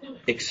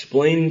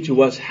 explaining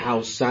to us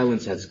how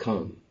silence has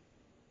come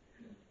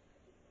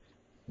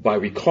by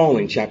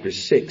recalling chapter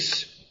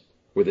 6,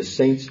 where the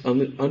saints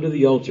under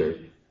the altar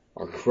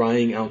are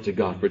crying out to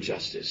God for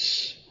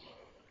justice.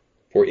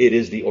 For it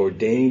is the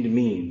ordained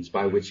means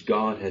by which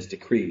God has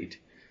decreed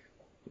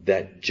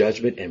that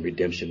judgment and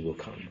redemption will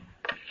come.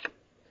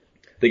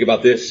 Think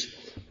about this.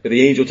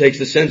 The angel takes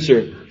the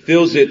censer,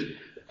 fills it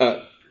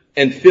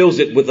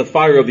with the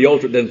fire of the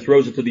altar, then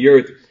throws it to the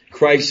earth.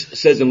 Christ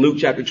says in Luke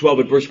chapter 12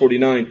 and verse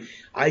 49,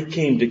 I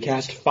came to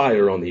cast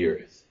fire on the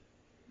earth.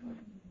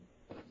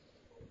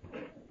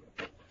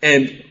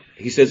 And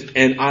he says,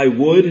 and I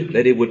would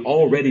that it would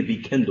already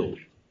be kindled.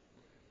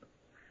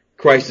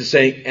 Christ is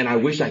saying, and I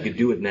wish I could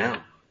do it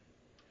now.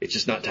 It's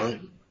just not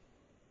time.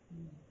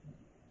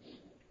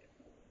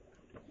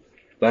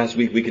 Last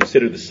week we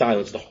considered the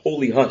silence, the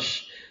holy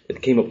hush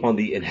that came upon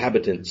the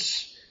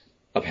inhabitants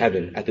of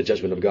heaven at the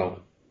judgment of God.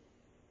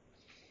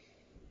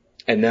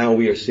 And now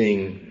we are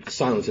seeing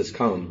silence has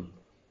come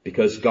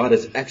because God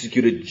has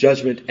executed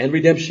judgment and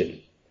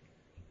redemption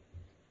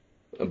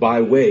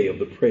by way of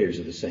the prayers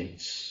of the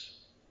saints.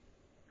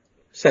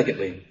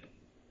 Secondly,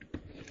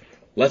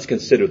 let's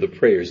consider the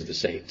prayers of the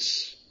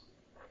saints.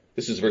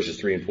 This is verses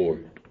 3 and 4.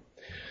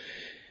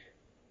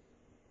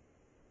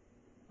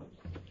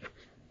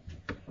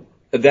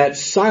 That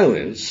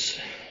silence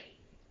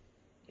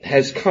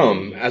has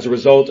come as a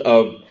result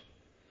of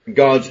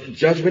God's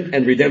judgment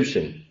and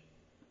redemption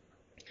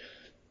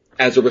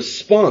as a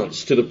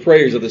response to the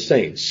prayers of the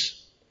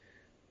saints.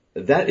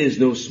 That is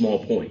no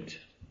small point.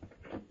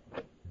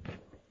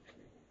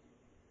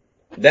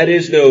 That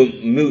is no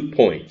moot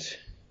point.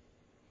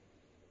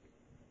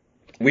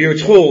 We are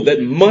told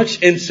that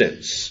much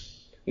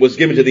incense was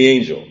given to the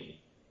angel,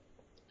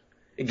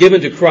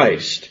 given to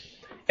Christ,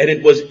 and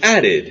it was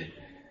added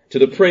to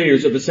the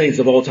prayers of the saints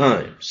of all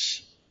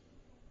times.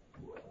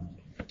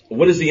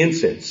 What is the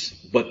incense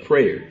but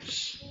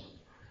prayers?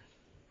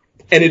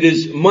 And it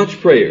is much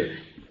prayer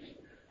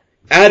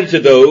added to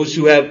those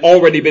who have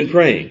already been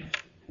praying.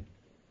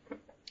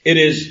 It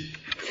is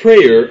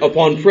prayer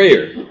upon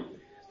prayer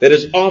that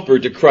is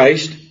offered to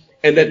Christ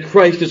and that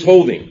Christ is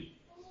holding.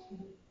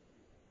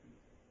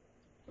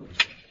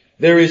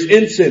 There is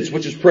incense,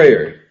 which is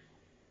prayer,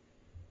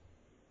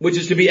 which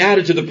is to be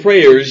added to the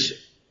prayers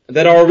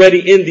that are already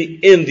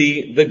in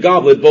the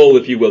goblet bowl,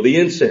 if you will, the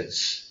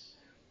incense.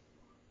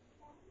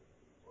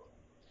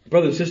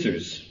 Brothers and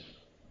sisters,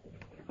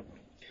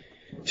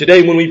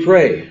 today when we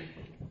pray,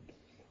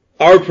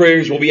 our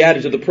prayers will be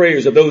added to the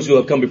prayers of those who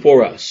have come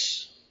before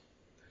us.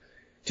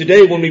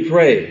 Today when we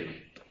pray,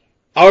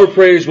 our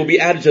prayers will be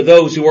added to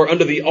those who are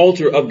under the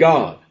altar of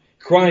God,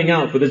 crying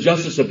out for the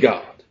justice of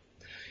God.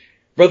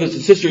 Brothers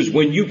and sisters,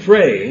 when you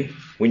pray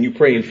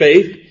in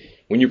faith,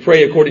 when you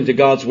pray according to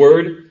God's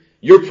word,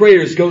 your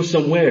prayers go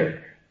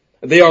somewhere.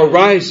 They are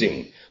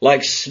rising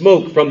like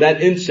smoke from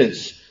that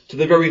incense to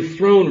the very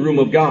throne room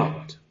of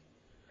God.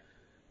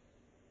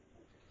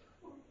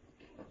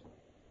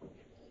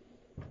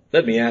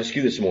 Let me ask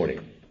you this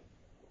morning,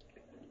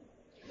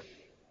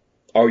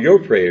 are your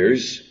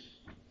prayers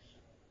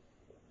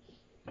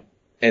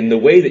and the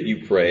way that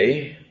you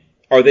pray,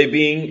 are they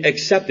being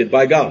accepted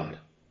by God?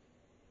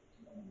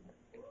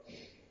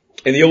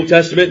 In the Old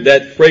Testament,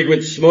 that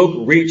fragrant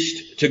smoke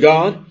reached to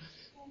God,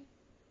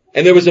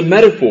 and there was a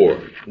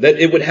metaphor that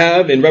it would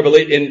have in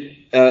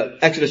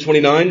Exodus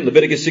 29,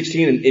 Leviticus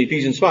 16, and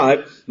Ephesians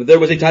 5, that there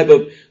was a type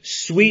of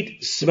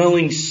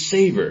sweet-smelling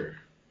savor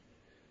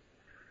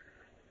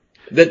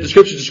that the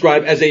scriptures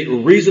describe as a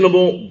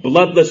reasonable,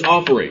 bloodless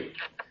offering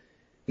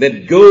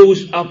that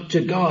goes up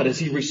to God as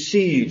he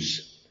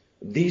receives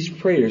these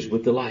prayers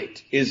with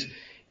delight.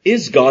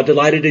 Is God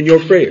delighted in your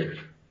prayer?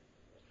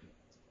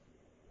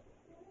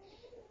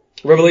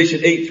 Revelation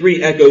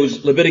 8:3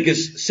 echoes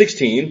Leviticus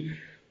 16,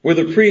 where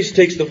the priest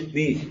takes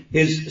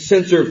his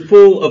censer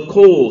full of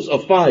coals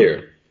of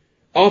fire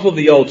off of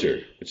the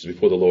altar, which is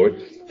before the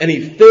Lord, and he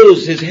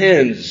fills his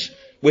hands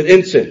with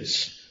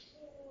incense.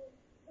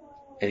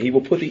 And he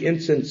will put the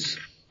incense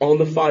on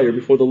the fire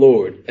before the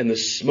Lord, and the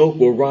smoke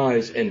will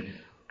rise and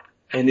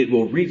it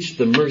will reach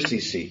the mercy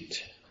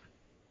seat.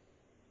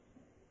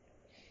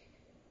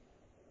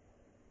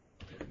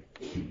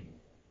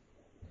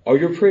 Are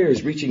your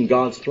prayers reaching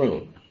God's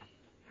throne?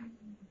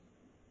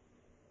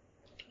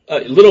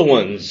 Little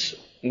ones,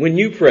 when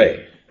you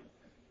pray,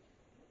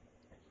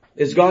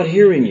 is God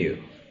hearing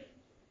you?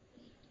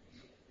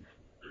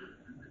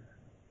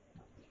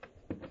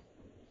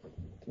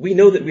 We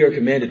know that we are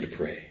commanded to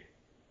pray.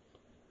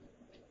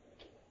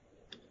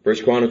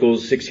 1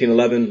 Chronicles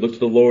 16:11, look to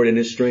the Lord in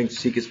his strength,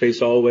 seek his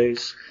face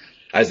always.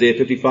 Isaiah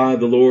 55,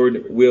 the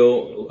Lord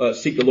will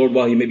seek the Lord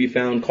while he may be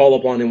found, call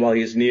upon him while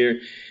he is near.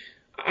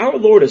 Our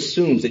Lord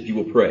assumes that you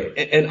will pray.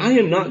 And I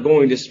am not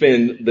going to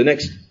spend the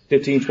next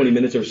 15, 20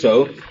 minutes or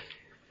so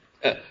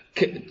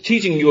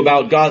teaching you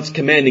about God's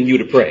commanding you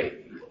to pray.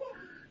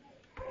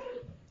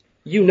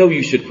 You know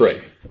you should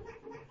pray.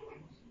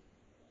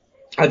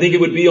 I think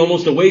it would be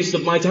almost a waste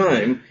of my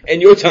time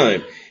and your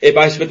time if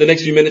I spent the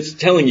next few minutes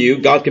telling you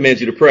God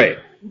commands you to pray.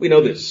 We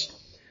know this.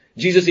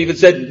 Jesus even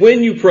said,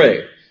 when you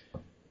pray,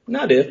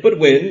 not if, but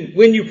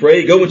when you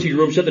pray, go into your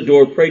room, shut the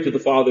door, pray to your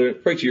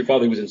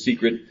Father who is in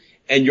secret,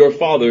 and your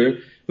Father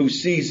who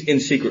sees in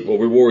secret will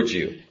reward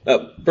you.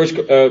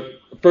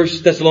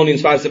 First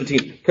Thessalonians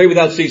 5:17, pray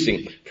without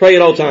ceasing, pray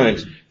at all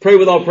times, pray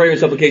with all prayer and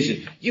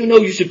supplication. You know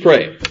you should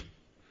pray.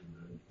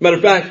 Matter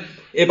of fact,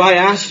 if I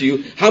asked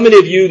you, how many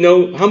of you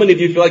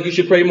feel like you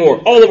should pray more?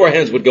 All of our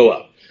hands would go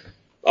up.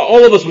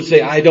 All of us would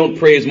say, I don't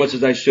pray as much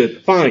as I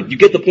should. Fine, you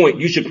get the point,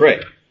 you should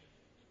pray.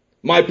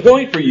 My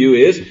point for you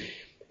is,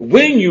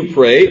 when you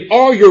pray,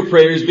 are your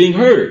prayers being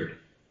heard?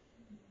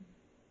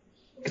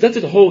 Because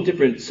that's a whole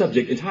different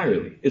subject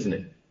entirely, isn't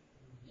it?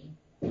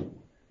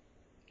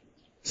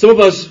 Some of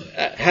us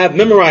have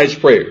memorized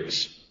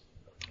prayers.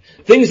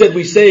 Things that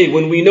we say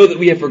when we know that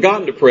we have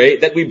forgotten to pray,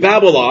 that we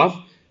babble off,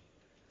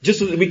 just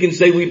so that we can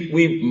say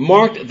we've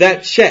marked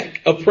that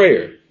check of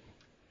prayer.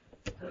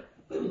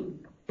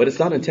 But it's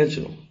not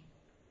intentional.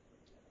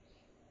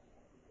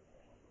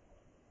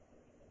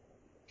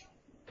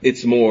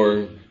 It's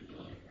more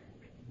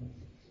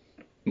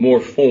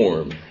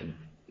form,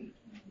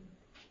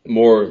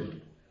 more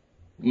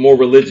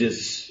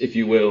religious, if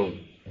you will,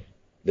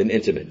 than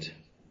intimate.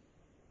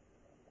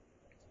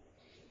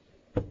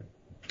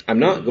 I'm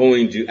not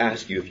going to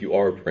ask you if you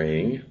are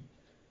praying,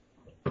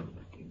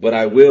 but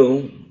I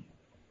will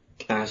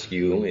ask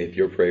you if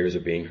your prayers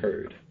are being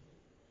heard.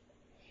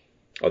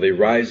 Are they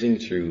rising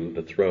to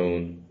the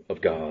throne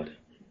of God?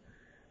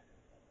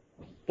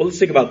 Well, let's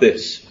think about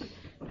this.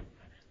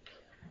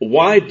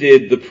 Why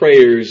did the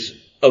prayers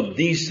of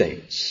these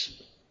saints,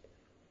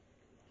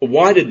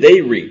 why did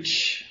they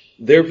reach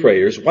their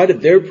prayers? Why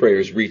did their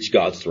prayers reach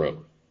God's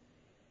throne?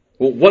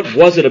 Well, what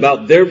was it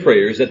about their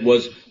prayers that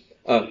was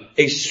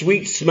a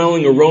sweet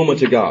smelling aroma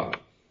to God?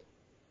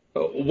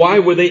 Why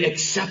were they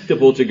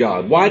acceptable to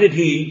God? Why did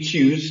he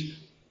choose,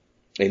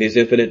 in his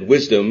infinite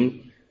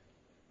wisdom,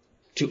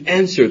 to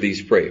answer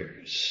these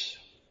prayers?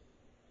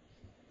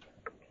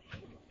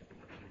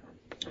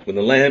 When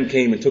the Lamb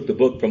came and took the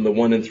book from the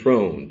one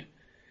enthroned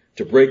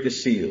to break the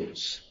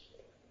seals,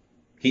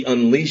 he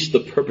unleashed the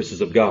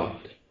purposes of God.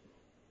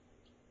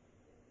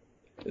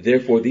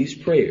 Therefore, these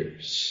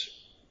prayers,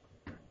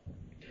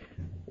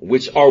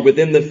 which are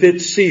within the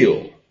fifth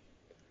seal,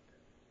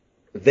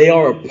 they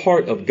are a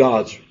part of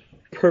God's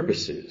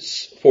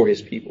purposes for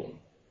his people.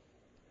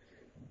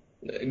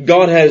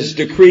 God has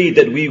decreed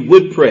that we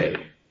would pray.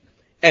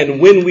 And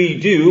when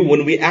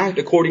we act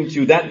according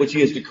to that which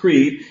he has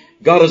decreed,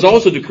 God has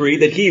also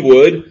decreed that he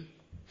would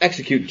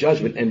execute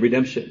judgment and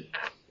redemption.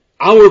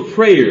 Our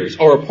prayers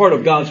are a part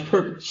of God's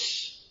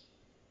purpose.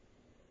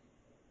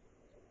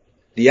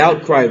 The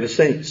outcry of the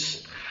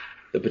saints,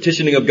 the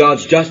petitioning of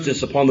God's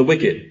justice upon the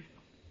wicked,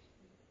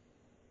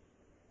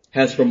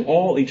 has from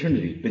all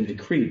eternity been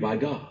decreed by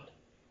God.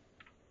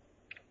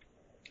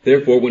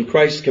 Therefore, when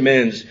Christ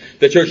commands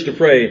the church to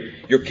pray,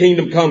 your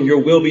kingdom come,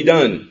 your will be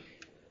done,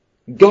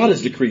 God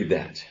has decreed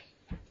that.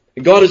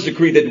 God has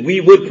decreed that we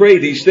would pray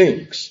these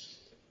things.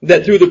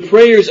 That through the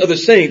prayers of the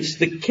saints,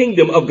 the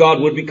kingdom of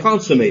God would be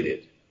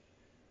consummated.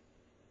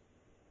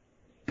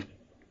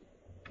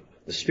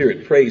 The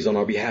Spirit prays on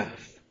our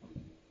behalf.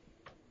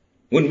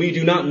 When we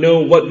do not know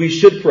what we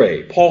should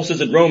pray, Paul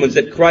says in Romans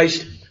that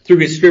Christ, through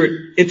his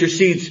Spirit,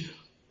 intercedes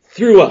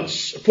through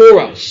us, for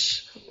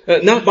us.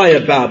 Not by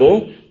a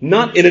babble,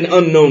 not in an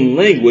unknown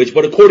language,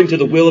 but according to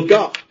the will of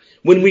God.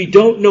 When we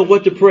don't know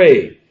what to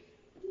pray,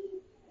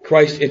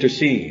 Christ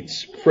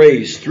intercedes,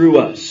 prays through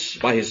us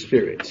by his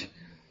Spirit.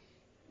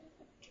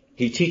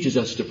 He teaches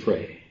us to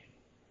pray.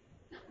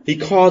 He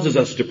causes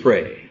us to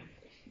pray.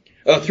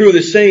 Through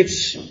the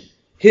saints,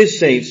 his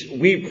saints,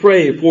 we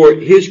pray for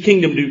his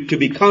kingdom to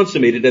be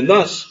consummated, and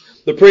thus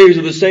the prayers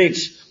of the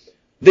saints,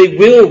 they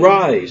will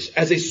rise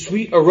as a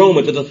sweet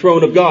aroma to the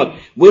throne of God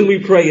when we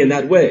pray in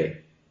that way.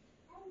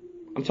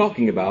 I'm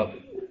talking about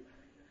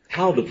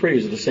how the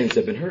prayers of the saints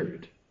have been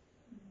heard.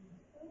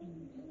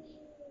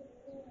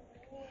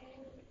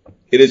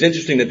 It is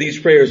interesting that these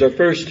prayers are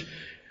first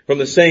from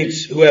the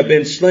saints who have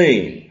been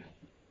slain.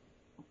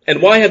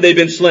 And why have they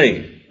been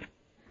slain?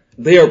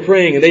 They are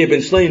praying and they have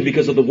been slain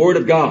because of the word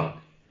of God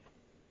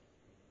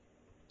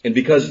and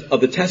because of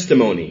the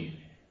testimony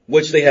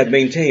which they have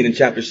maintained in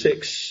chapter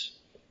 6.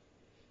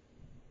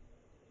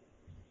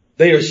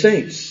 They are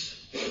saints.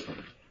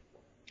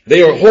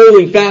 They are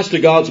holding fast to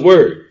God's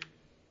word.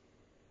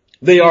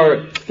 They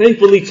are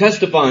faithfully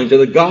testifying to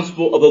the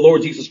gospel of the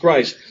Lord Jesus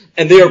Christ,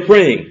 and they are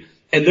praying,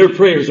 and their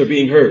prayers are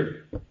being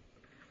heard.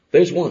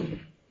 There's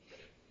one.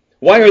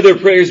 Why are their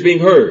prayers being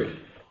heard?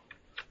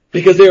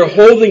 Because they are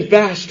holding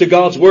fast to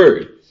God's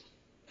word,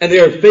 and they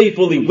are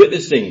faithfully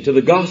witnessing to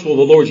the gospel of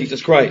the Lord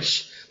Jesus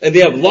Christ, and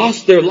they have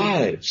lost their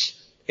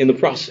lives in the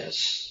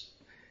process,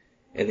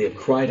 and they have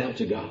cried out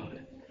to God,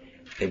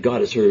 and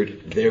God has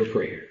heard their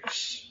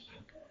prayers.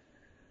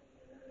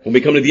 When we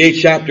come to the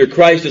 8th chapter,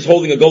 Christ is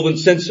holding a golden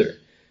censer.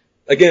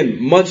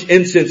 Again, much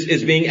incense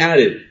is being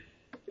added.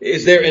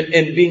 Is there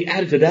and being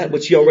added to that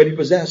which he already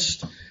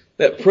possessed.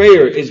 That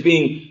prayer is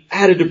being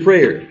added to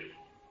prayer.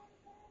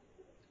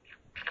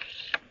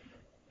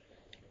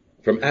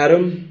 From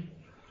Adam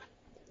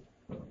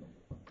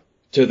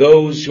to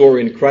those who are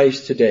in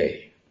Christ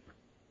today.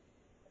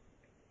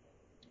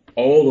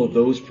 All of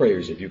those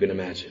prayers, if you can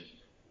imagine.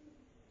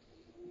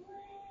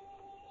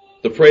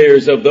 The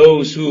prayers of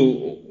those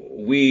who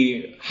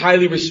we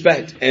highly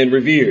respect and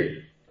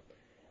revere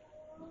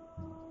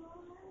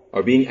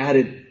are being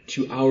added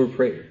to our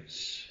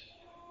prayers.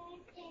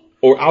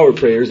 Or our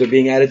prayers are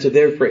being added to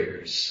their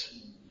prayers.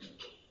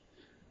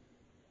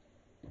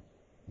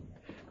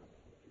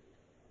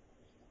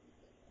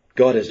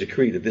 God has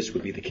decreed that this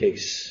would be the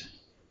case.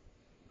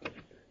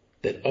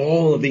 That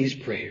all of these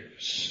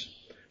prayers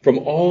from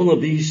all of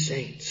these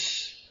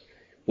saints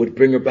would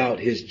bring about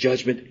his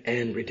judgment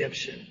and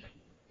redemption.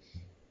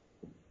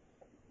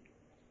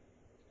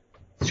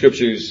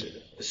 Scriptures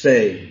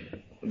say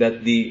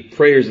that the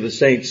prayers of the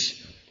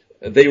saints,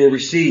 they were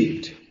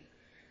received.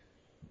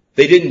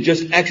 They didn't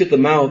just exit the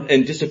mouth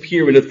and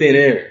disappear into thin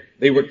air.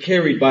 They were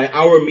carried by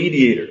our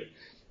mediator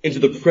into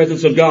the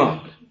presence of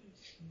God.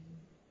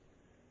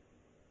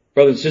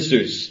 Brothers and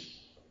sisters,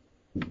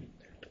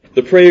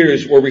 the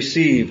prayers were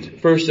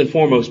received first and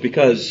foremost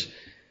because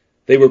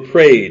they were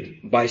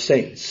prayed by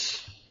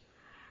saints.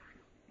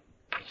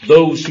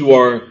 Those who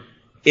are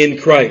in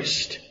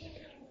Christ.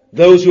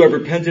 Those who have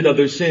repented of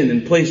their sin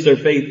and placed their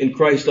faith in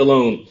Christ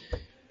alone.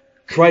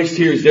 Christ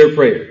hears their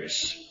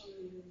prayers.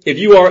 If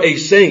you are a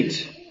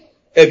saint,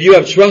 if you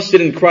have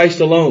trusted in Christ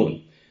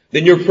alone,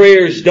 then your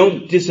prayers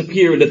don't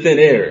disappear into thin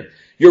air.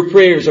 Your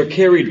prayers are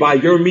carried by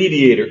your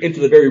mediator into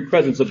the very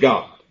presence of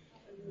God.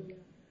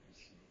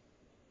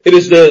 It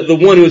is the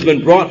one who has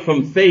been brought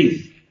from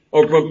faith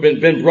or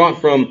been brought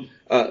from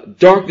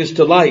darkness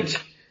to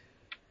light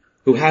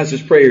who has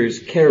his prayers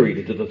carried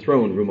into the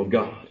throne room of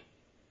God.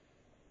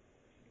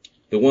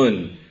 The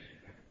one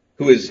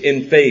who is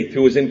in faith,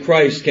 who is in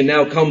Christ, can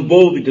now come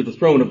boldly to the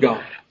throne of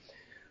God.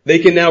 They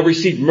can now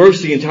receive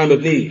mercy in time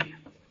of need.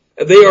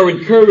 They are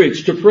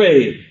encouraged to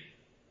pray,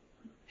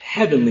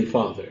 Heavenly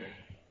Father,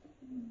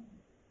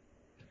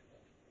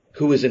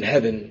 who is in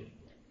heaven,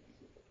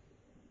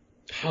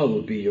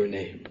 hallowed be your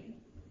name.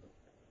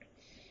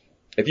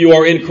 If you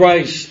are in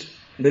Christ,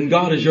 then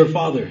God is your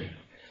Father.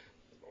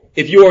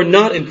 If you are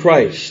not in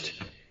Christ,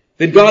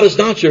 then God is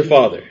not your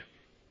Father.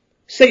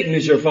 Satan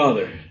is your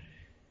father.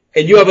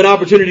 And you have an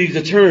opportunity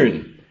to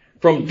turn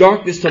from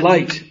darkness to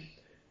light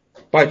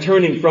by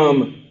turning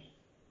from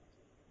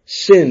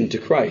sin to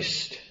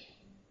Christ.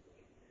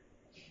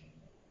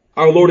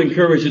 Our Lord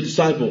encouraged the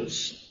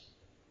disciples,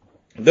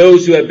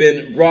 those who have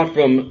been brought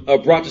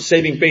to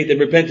saving faith and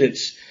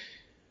repentance,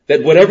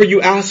 that whatever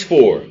you ask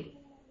for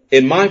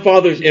in my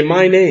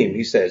name,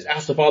 he says,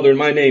 ask the Father in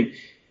my name,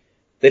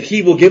 that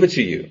he will give it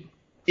to you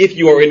if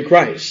you are in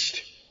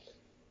Christ.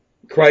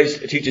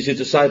 Christ teaches his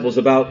disciples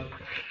about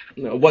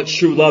what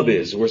true love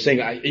is. We're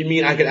saying, you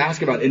mean I could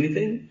ask about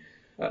anything?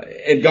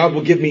 And God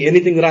will give me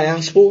anything that I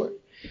ask for?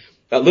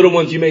 Little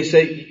ones, you may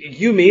say,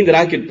 you mean that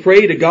I could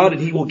pray to God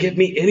and he will give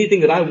me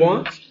anything that I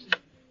want?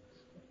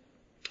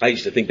 I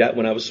used to think that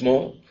when I was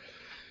small.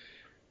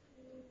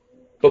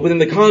 But within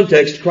the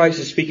context, Christ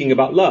is speaking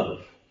about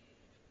love.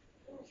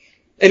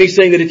 And he's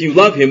saying that if you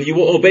love him, you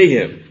will obey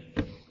him.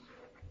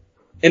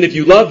 And if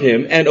you love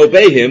him and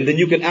obey him, then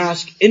you can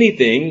ask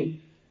anything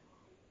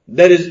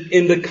that is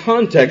in the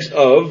context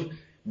of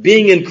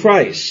being in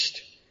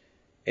Christ,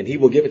 and he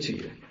will give it to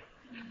you.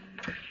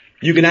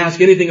 You can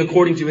ask anything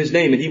according to his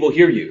name, and he will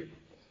hear you.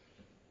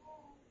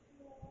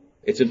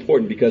 It's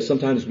important because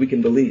sometimes we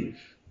can believe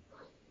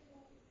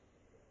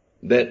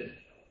that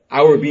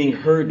our being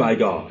heard by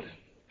God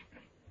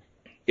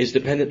is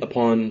dependent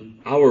upon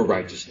our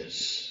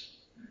righteousness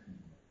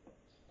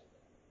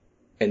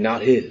and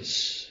not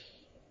his.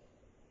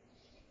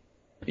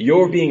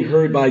 Your being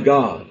heard by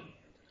God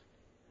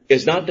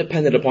is not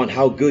dependent upon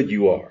how good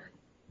you are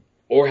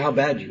or how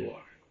bad you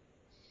are.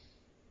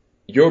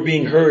 Your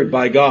being heard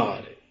by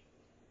God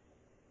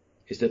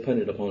is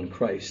dependent upon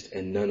Christ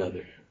and none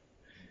other.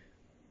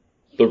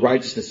 The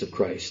righteousness of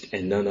Christ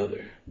and none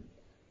other.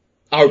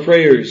 Our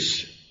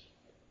prayers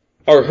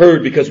are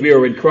heard because we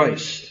are in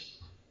Christ.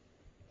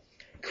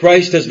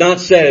 Christ has not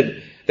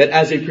said that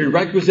as a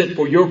prerequisite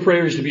for your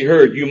prayers to be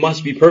heard, you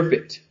must be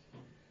perfect.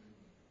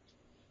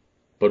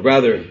 But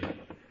rather,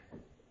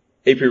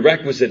 a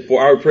prerequisite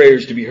for our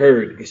prayers to be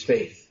heard is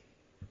faith.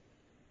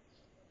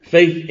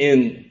 Faith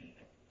in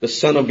the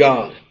Son of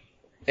God,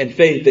 and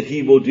faith that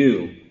He will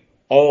do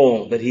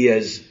all that He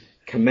has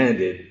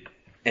commanded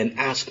and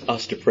asked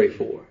us to pray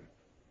for.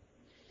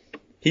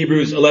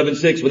 Hebrews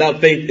 11:6, without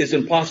faith it is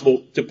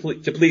impossible to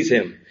please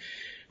Him.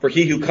 For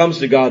he who comes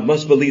to God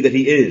must believe that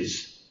He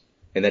is,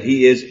 and that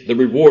He is the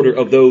rewarder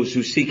of those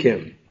who seek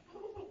Him.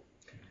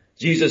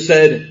 Jesus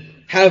said,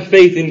 have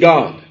faith in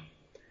God.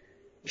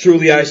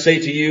 Truly I say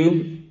to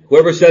you,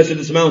 whoever says to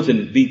this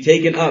mountain, be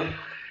taken up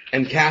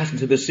and cast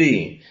into the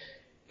sea,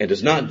 and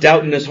does not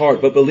doubt in his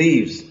heart, but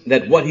believes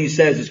that what he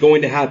says is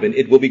going to happen,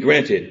 it will be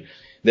granted.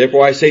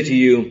 Therefore I say to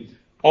you,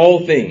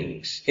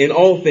 in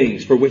all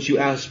things for which you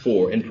ask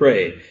for and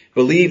pray,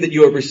 believe that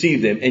you have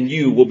received them, and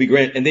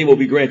they will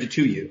be granted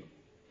to you.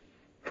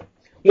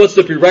 What's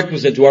the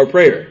prerequisite to our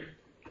prayer?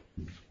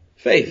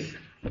 Faith.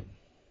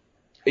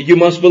 You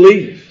must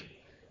believe.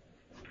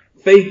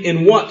 Faith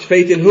in what?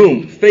 Faith in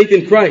whom? Faith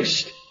in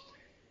Christ.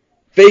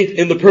 Faith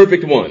in the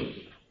perfect one.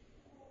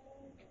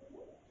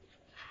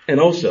 And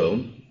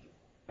also,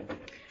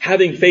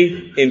 having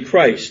faith in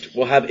Christ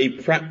will have a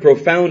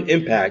profound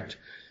impact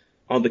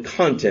on the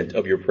content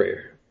of your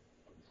prayer.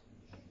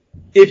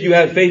 If you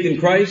have faith in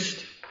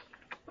Christ,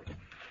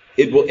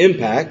 it will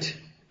impact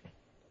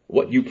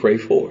what you pray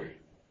for.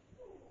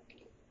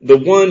 The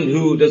one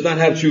who does not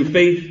have true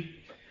faith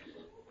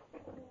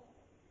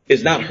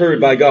is not heard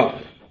by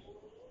God.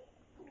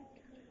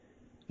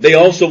 They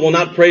also will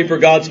not pray for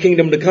God's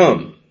kingdom to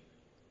come.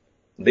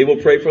 They will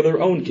pray for their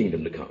own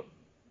kingdom to come.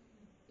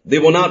 They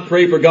will not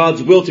pray for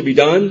God's will to be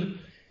done.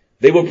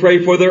 They will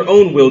pray for their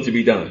own will to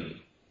be done.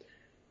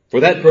 For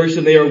that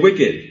person, they are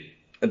wicked.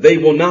 They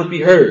will not be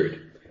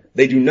heard.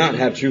 They do not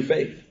have true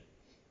faith.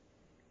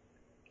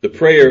 The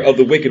prayer of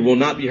the wicked will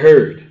not be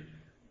heard.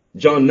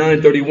 John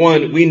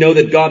 9:31, we know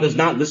that God does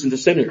not listen to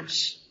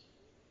sinners.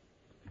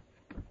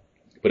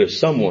 But if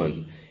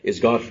someone is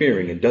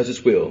God-fearing and does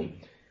His will,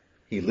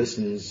 He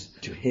listens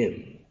to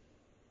him.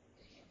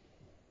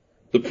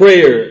 The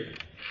prayer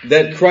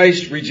that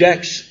Christ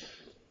rejects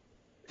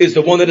is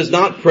the one that is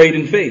not prayed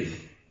in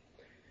faith,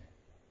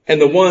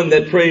 and the one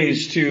that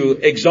prays to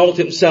exalt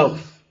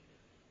himself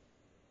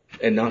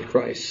and not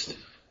Christ.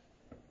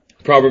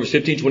 Proverbs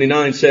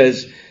 15:29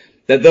 says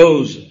that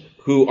those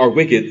who are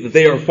wicked, that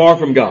they are far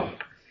from God,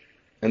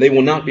 and they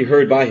will not be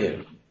heard by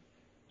Him.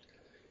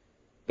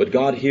 But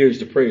God hears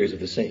the prayers of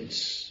the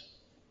saints.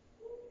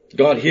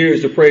 God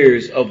hears the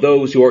prayers of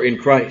those who are in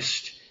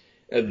Christ.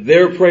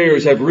 Their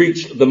prayers have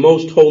reached the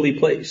most holy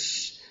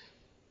place.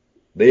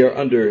 They are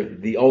under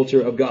the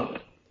altar of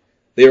God.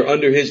 They are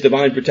under His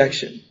divine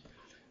protection.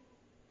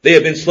 They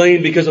have been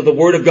slain because of the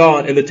word of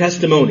God and the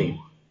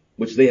testimony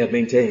which they have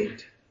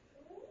maintained.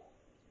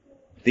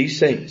 These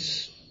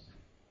saints,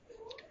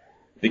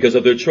 because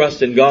of their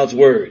trust in God's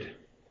word,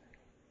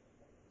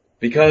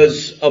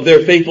 because of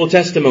their faithful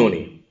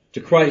testimony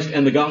to Christ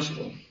and the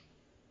gospel,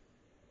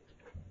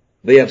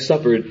 they have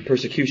suffered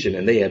persecution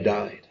and they have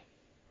died.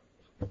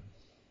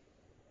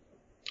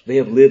 They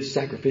have lived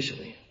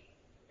sacrificially.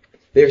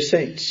 They are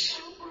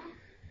saints.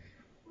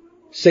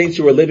 Saints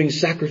who are living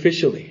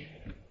sacrificially.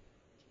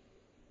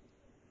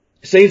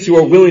 Saints who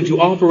are willing to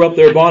offer up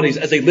their bodies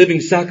as a living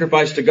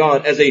sacrifice to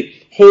God, as a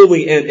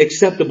holy and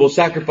acceptable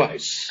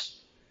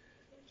sacrifice.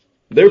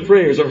 Their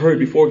prayers are heard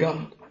before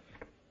God.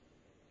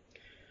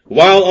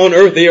 While on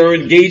earth they are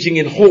engaging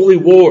in holy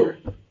war.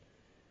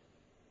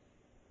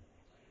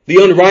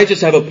 The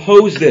unrighteous have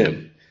opposed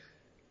them,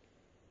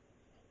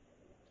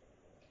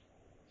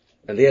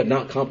 and they have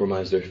not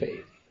compromised their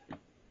faith.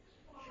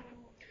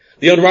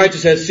 The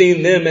unrighteous has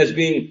seen them as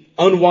being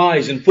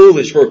unwise and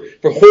foolish for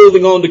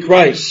holding on to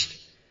Christ,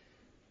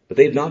 but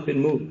they have not been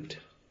moved.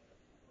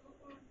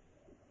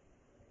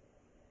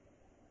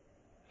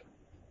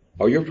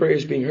 Are your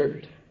prayers being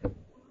heard?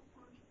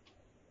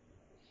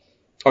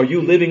 Are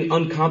you living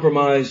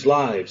uncompromised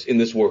lives in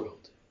this world?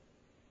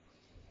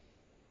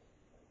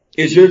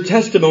 Is your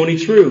testimony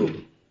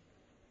true?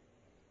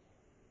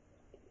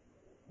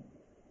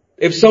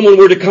 If someone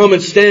were to come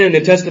and stand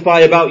and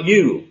testify about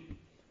you,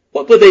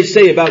 what would they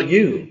say about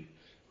you?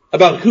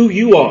 About who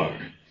you are?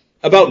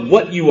 About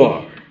what you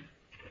are?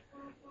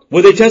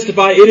 Would they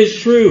testify, it is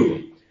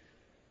true?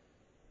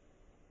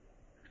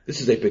 This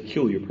is a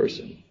peculiar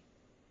person.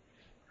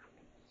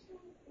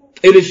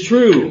 It is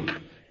true.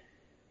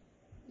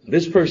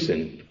 This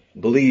person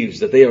believes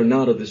that they are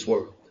not of this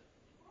world,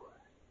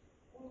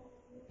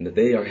 and that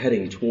they are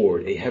heading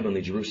toward a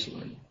heavenly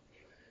Jerusalem.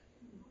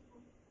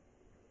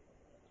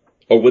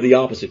 Or would the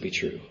opposite be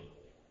true?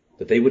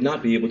 That they would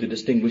not be able to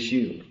distinguish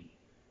you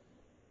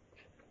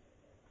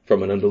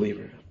from an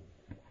unbeliever.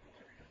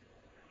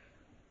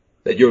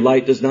 That your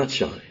light does not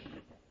shine.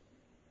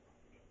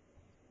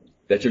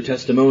 That your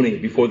testimony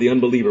before the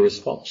unbeliever is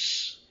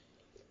false,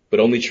 but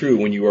only true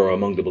when you are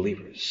among the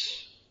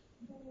believers.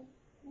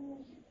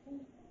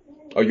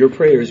 Are your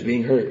prayers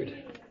being heard?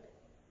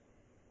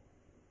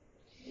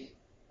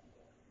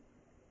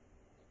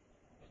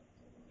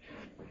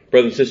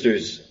 Brothers and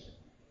sisters,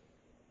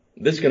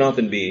 this can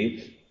often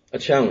be a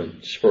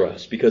challenge for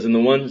us because in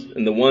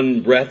the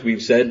one breath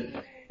we've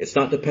said it's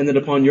not dependent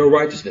upon your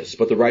righteousness,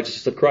 but the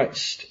righteousness of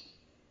Christ.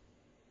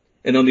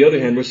 And on the other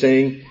hand, we're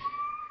saying,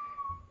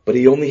 but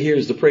he only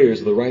hears the prayers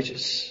of the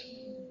righteous.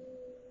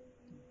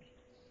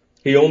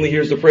 He only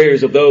hears the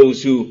prayers of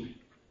those who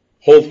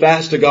hold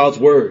fast to God's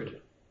word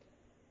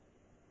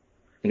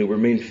and who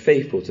remain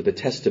faithful to the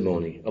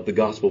testimony of the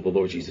gospel of the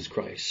Lord Jesus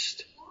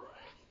Christ.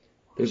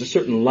 There's a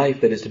certain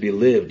life that is to be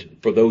lived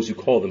for those who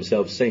call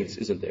themselves saints,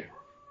 isn't there?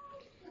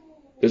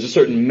 There's a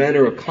certain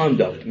manner of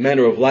conduct,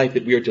 manner of life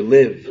that we are to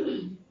live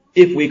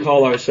if we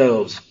call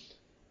ourselves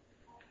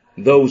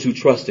those who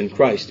trust in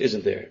Christ,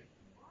 isn't there?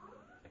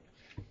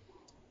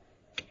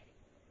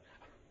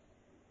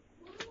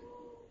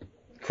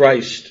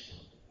 Christ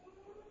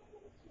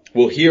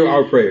will hear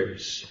our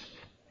prayers.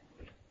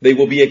 They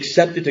will be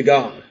accepted to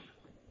God,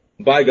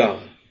 by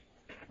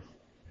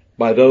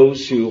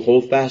those who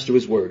hold fast to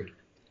his word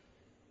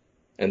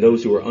and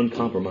those who are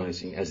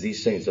uncompromising as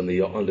these saints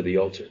under the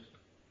altar.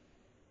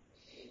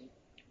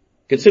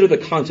 Consider the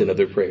content of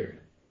their prayer.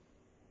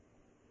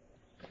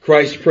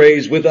 Christ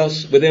prays with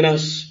us, within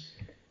us.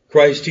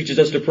 Christ teaches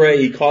us to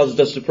pray. He causes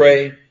us to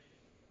pray.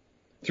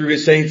 Through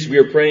his saints, we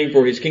are praying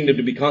for his kingdom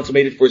to be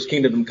consummated, for his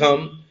kingdom to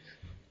come.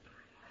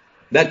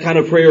 That kind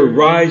of prayer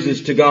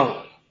rises to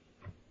God.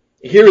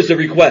 Here is the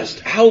request.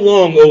 How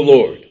long, O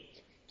Lord,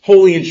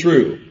 holy and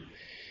true,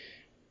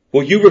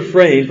 will you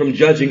refrain from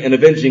judging and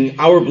avenging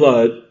our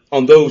blood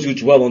on those who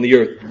dwell on the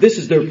earth? This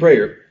is their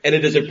prayer, and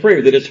it is a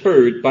prayer that is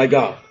heard by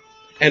God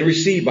and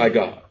received by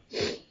God.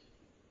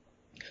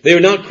 They are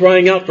not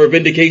crying out for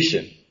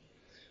vindication.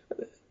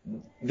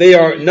 They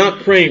are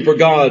not praying for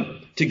God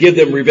to give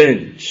them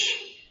revenge.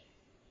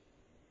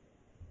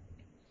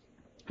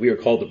 We are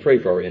called to pray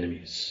for our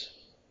enemies.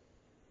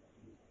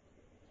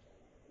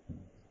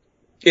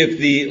 If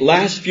the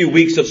last few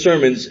weeks of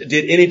sermons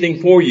did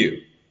anything for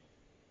you,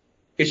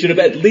 it should have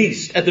at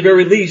the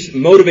very least,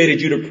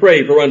 motivated you to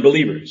pray for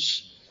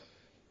unbelievers.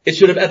 It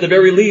should have at the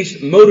very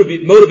least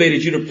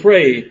motivated you to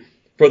pray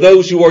for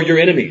those who are your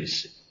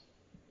enemies,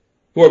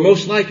 who are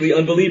most likely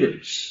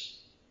unbelievers.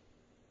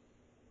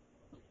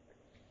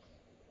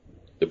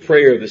 The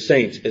prayer of the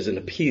saints is an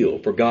appeal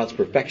for God's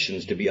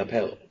perfections to be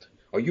upheld.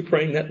 Are you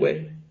praying that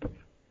way?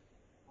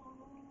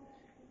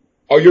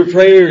 Are your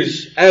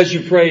prayers, as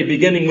you pray,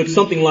 beginning with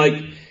something like,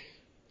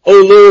 O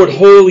Lord,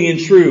 holy and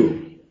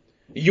true,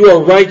 you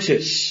are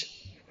righteous,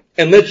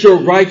 and let your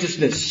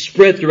righteousness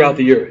spread throughout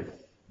the earth?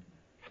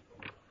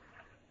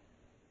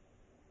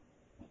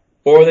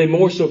 Or are they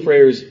more so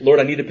prayers, Lord,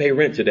 I need to pay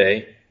rent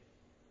today.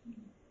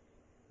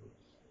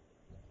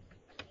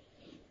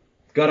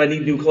 God, I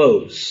need new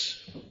clothes.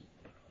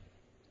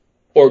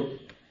 Or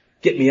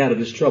get me out of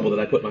this trouble that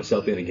I put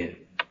myself in again.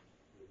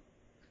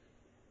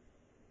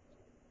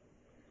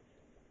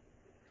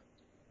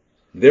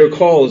 Their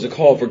call is a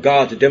call for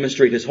God to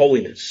demonstrate his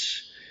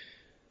holiness,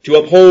 to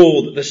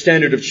uphold the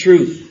standard of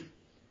truth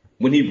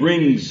when he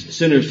brings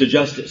sinners to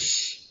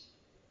justice.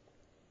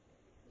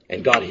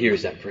 And God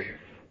hears that prayer.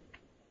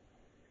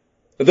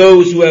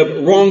 Those who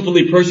have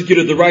wrongfully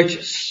persecuted the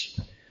righteous,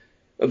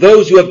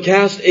 those who have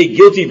cast a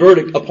guilty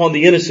verdict upon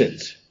the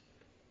innocent,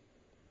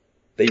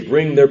 they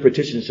bring their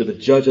petitions to the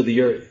judge of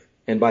the earth,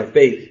 and by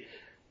faith,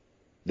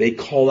 they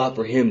call out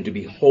for him to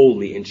be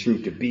holy and true,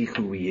 to be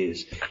who he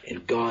is.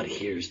 And God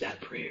hears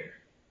that prayer.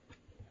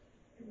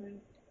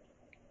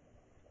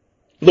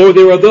 Lord,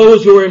 there are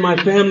those who are in my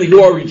family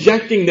who are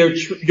rejecting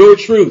your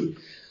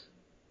truth.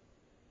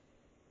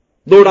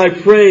 Lord, I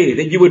pray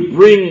that you would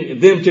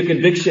bring them to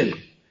conviction.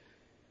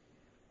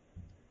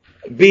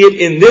 Be it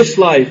in this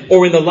life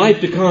or in the life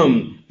to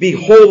come, be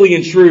holy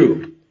and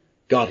true.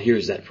 God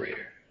hears that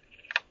prayer.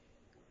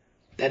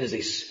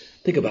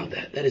 Think about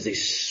that. That is a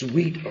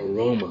sweet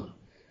aroma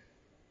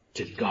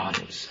to God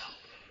himself.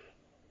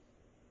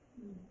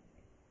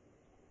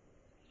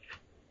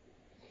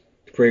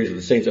 The prayers of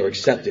the saints are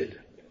accepted.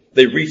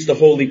 They reach the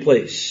holy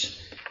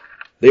place.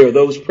 They are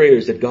those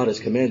prayers that God has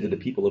commanded the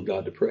people of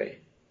God to pray.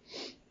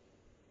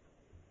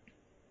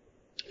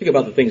 Think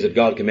about the things that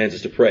God commands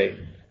us to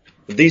pray.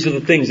 These are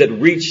the things that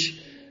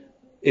reach,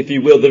 if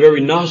you will, the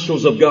very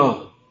nostrils of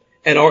God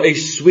and are a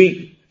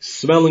sweet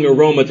smelling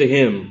aroma to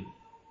him.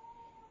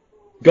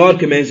 God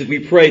commands that we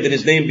pray that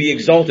his name be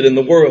exalted in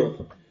the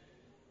world.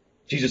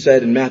 Jesus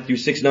said in Matthew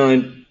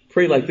 6:9,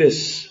 pray like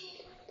this: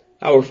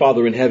 Our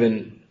Father in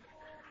heaven,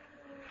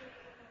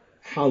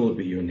 hallowed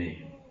be your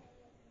name.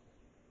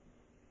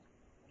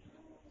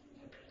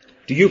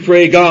 Do you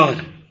pray,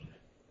 God,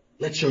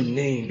 let your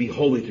name be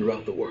holy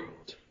throughout the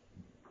world?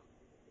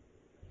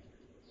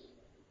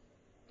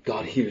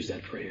 God hears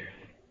that prayer.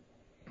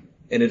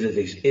 And it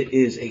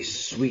is a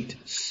sweet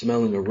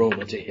smelling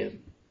aroma to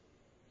him.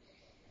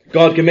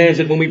 God commands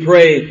that when we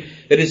pray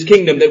that his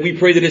kingdom, that we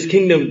pray that his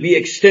kingdom be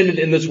extended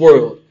in this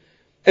world,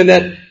 and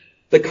that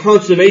the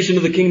consummation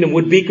of the kingdom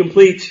would be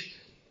complete.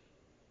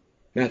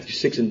 Matthew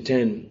 6 and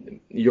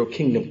 10, your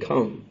kingdom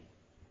come.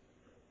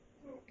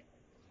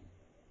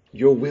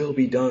 Your will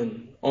be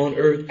done on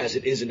earth as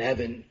it is in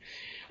heaven.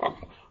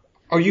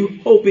 Are you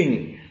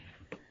hoping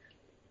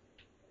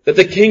that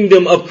the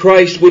kingdom of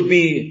Christ would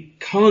be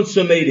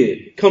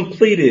consummated,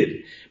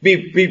 completed,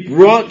 be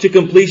brought to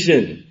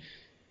completion,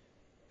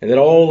 and that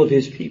all of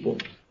his people,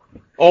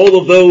 all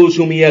of those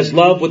whom he has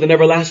loved with an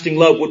everlasting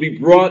love, would be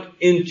brought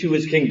into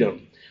his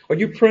kingdom? Are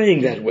you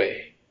praying that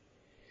way?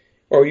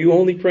 Or are you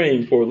only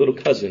praying for a little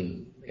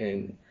cousin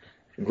and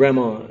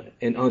grandma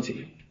and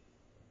auntie?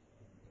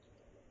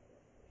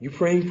 You're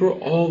praying for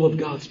all of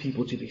God's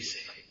people to be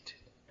saved.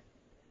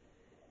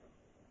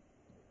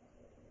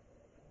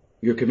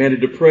 You're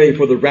commanded to pray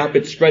for the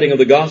rapid spreading of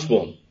the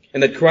gospel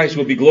and that Christ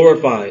will be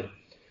glorified.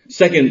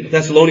 2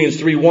 Thessalonians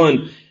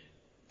 3:1.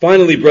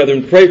 Finally,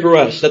 brethren, pray for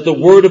us that the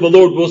word of the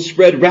Lord will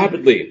spread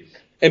rapidly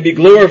and be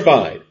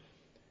glorified,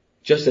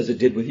 just as it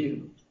did with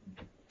you.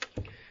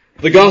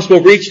 The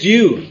gospel reached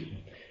you.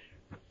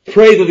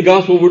 Pray that the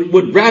gospel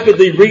would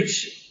rapidly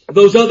reach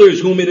those others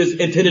whom it is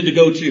intended to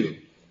go to.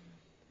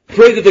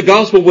 Pray that the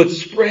gospel would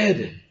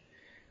spread,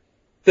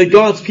 that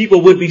God's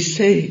people would be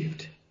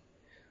saved.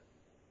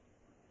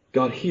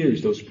 God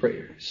hears those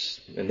prayers,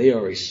 and they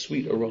are a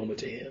sweet aroma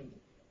to him.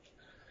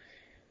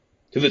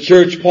 To the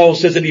church, Paul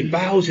says that he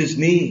bows his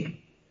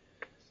knee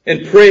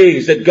and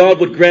prays that God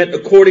would grant,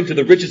 according to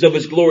the riches of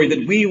his glory,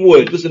 that we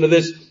would, listen to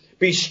this,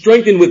 be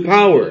strengthened with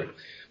power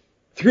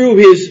through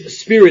his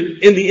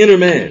Spirit in the inner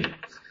man,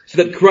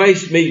 so that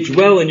Christ may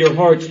dwell in your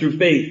hearts through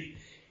faith,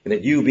 and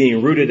that you,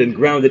 being rooted and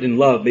grounded in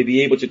love, may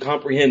be able to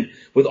comprehend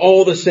with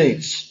all the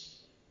saints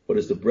what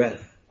is the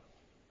breadth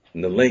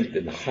and the length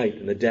and the height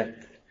and the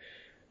depth,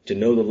 to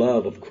know the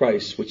love of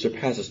Christ which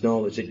surpasses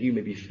knowledge, that you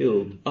may be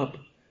filled up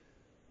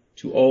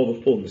to all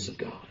the fullness of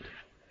God.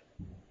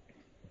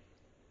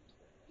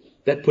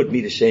 That put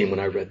me to shame when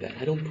I read that.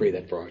 I don't pray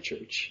that for our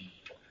church.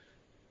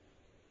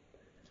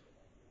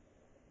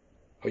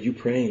 Are you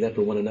praying that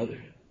for one another?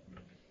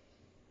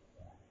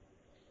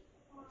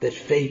 That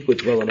faith would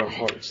dwell in our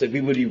hearts, that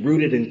we would be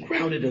rooted and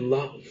grounded in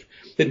love,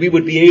 that we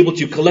would be able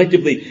to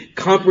collectively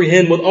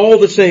comprehend with all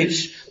the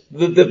saints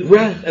the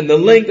breadth and the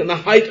length and the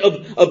height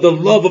of the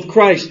love of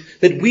Christ,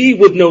 that we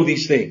would know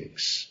these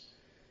things.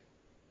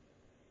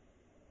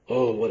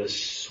 Oh, what a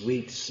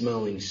sweet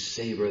smelling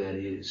savor that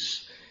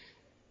is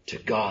to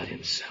God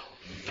himself.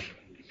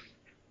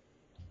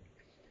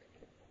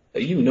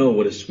 You know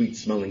what a sweet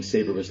smelling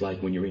savor is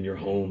like when you're in your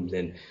homes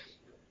and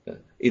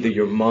either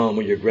your mom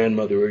or your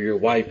grandmother or your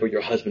wife or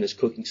your husband is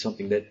cooking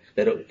something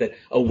that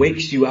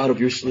awakes you out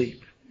of your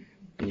sleep.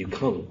 And you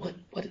come,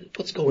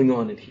 what's going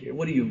on in here?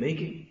 What are you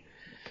making?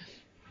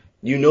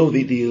 You know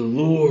the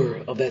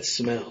allure of that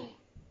smell.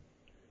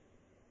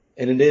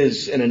 And it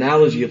is an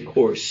analogy, of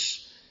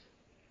course,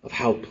 of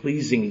how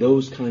pleasing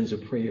those kinds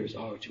of prayers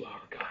are to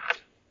our God.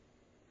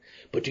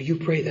 But do you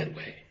pray that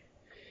way?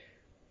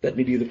 Let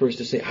me be the first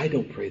to say, I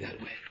don't pray that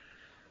way.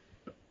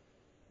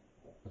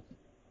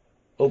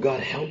 Oh God,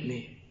 help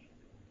me.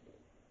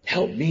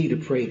 Help me to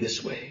pray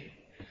this way.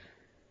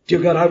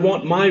 Dear God, I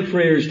want my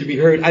prayers to be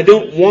heard. I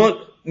don't want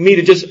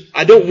to just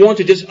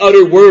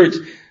utter words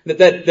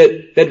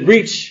that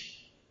reach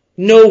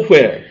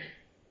nowhere.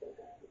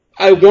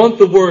 I want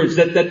the words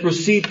that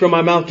proceed from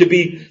my mouth to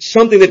be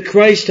something that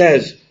Christ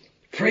has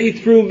prayed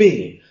through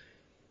me,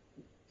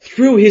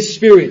 through his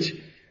Spirit,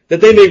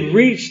 that they may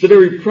reach the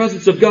very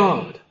presence of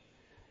God.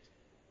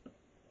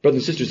 Brothers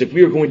and sisters, if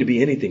we are going to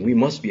be anything, we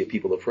must be a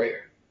people of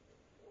prayer.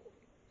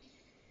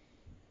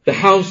 The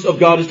house of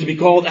God is to be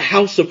called a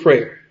house of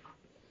prayer.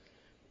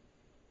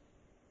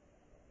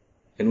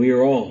 And we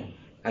are all,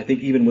 I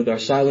think even with our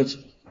silence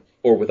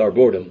or with our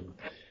boredom,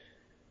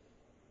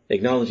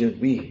 acknowledging that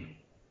we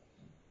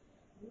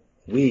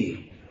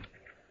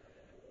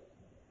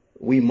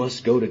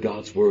must go to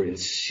God's Word and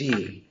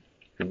see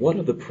what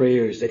are the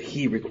prayers that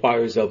he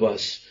requires of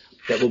us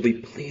that will be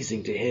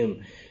pleasing to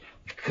him.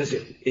 Because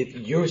if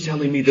you're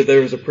telling me that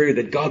there is a prayer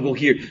that God will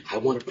hear, I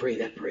want to pray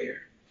that prayer.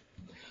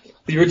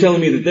 You're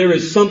telling me that there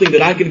is something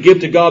that I can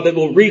give to God that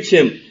will reach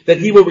him, that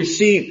he will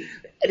receive.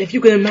 And if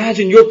you can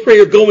imagine your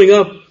prayer going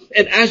up,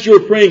 and as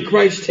you're praying,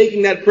 Christ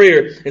taking that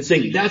prayer and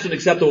saying, that's an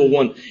acceptable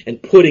one,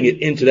 and putting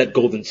it into that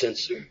golden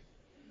censer.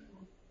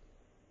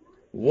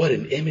 What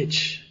an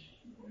image.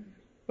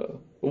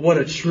 What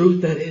a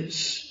truth that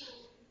is.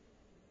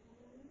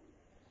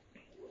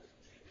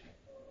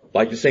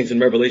 Like the saints in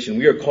Revelation,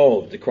 we are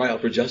called to cry out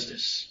for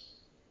justice.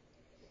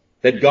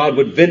 That God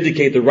would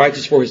vindicate the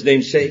righteous for his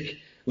name's sake.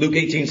 Luke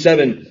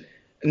 18:7.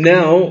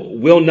 Now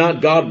will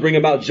not God bring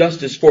about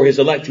justice for his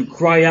elect who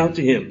cry out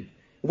to him?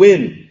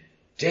 When?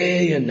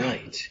 Day and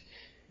night.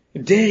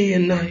 Day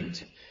and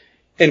night.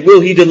 And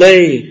will he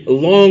delay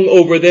long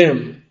over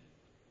them?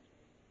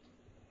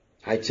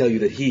 I tell you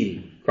that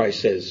he,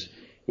 Christ says,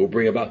 will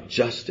bring about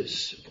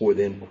justice for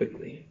them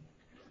quickly.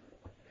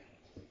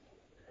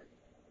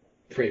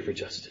 Pray for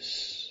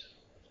justice.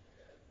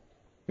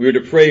 We are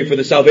to pray for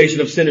the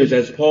salvation of sinners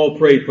as Paul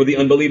prayed for the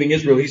unbelieving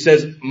Israel. He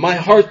says, my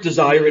heart's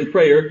desire in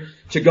prayer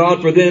to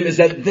God for them is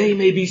that they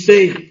may be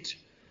saved.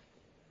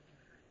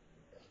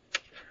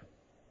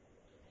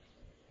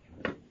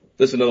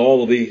 Listen to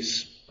all of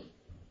these.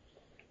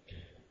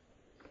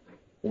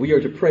 We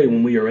are to pray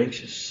when we are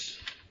anxious.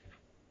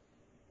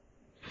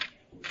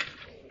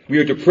 We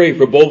are to pray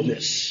for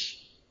boldness.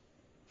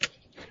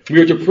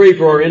 We are to pray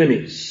for our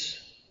enemies.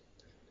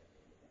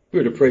 We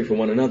are to pray for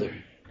one another.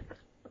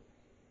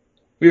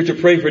 We are to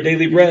pray for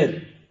daily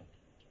bread.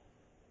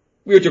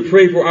 We are to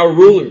pray for our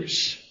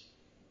rulers.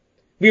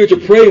 We are to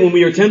pray when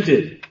we are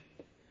tempted.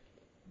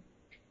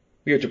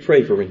 We are to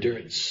pray for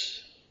endurance.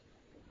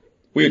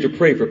 We are to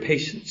pray for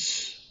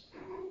patience.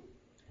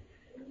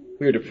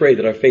 We are to pray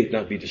that our faith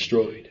not be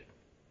destroyed.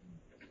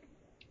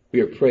 We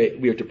are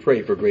to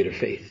pray for greater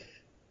faith.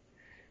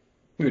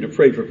 We are to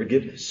pray for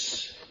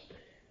forgiveness.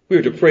 We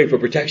are to pray for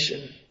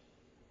protection.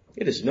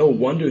 It is no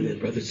wonder then,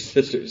 brothers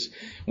and sisters,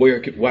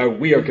 why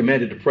we are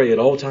commanded to pray at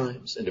all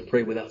times and to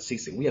pray without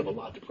ceasing. We have a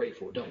lot to pray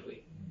for, don't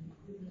we?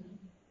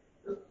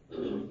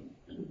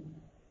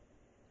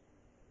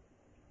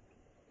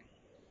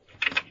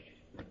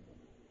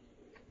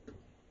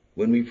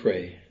 When we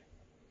pray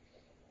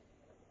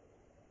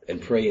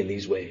and pray in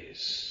these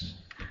ways,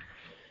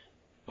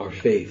 our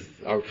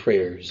faith, our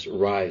prayers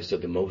rise to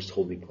the most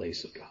holy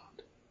place of God.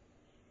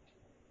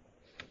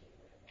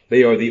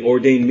 They are the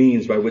ordained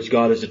means by which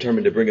God is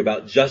determined to bring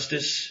about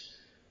justice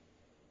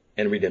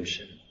and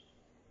redemption.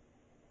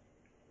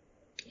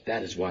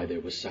 That is why there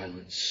was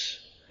silence.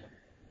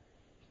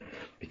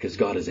 Because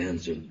God has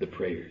answered the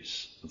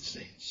prayers of the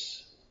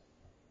saints.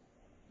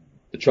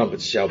 The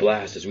trumpets shall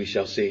blast, as we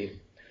shall see.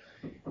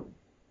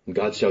 And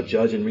God shall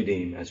judge and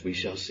redeem, as we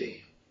shall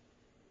see.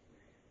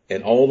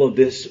 And all of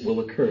this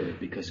will occur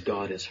because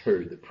God has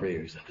heard the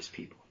prayers of his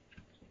people.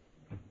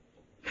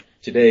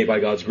 Today, by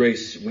God's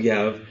grace, we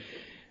have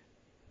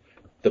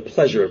the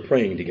pleasure of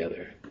praying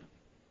together.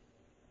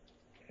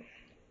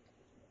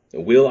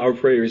 Will our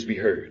prayers be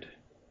heard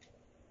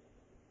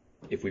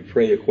if we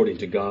pray according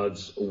to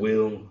God's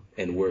will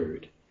and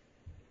word?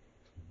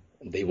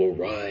 They will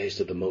rise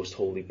to the most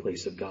holy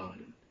place of God,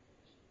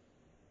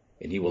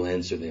 and he will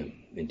answer them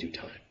in due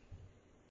time.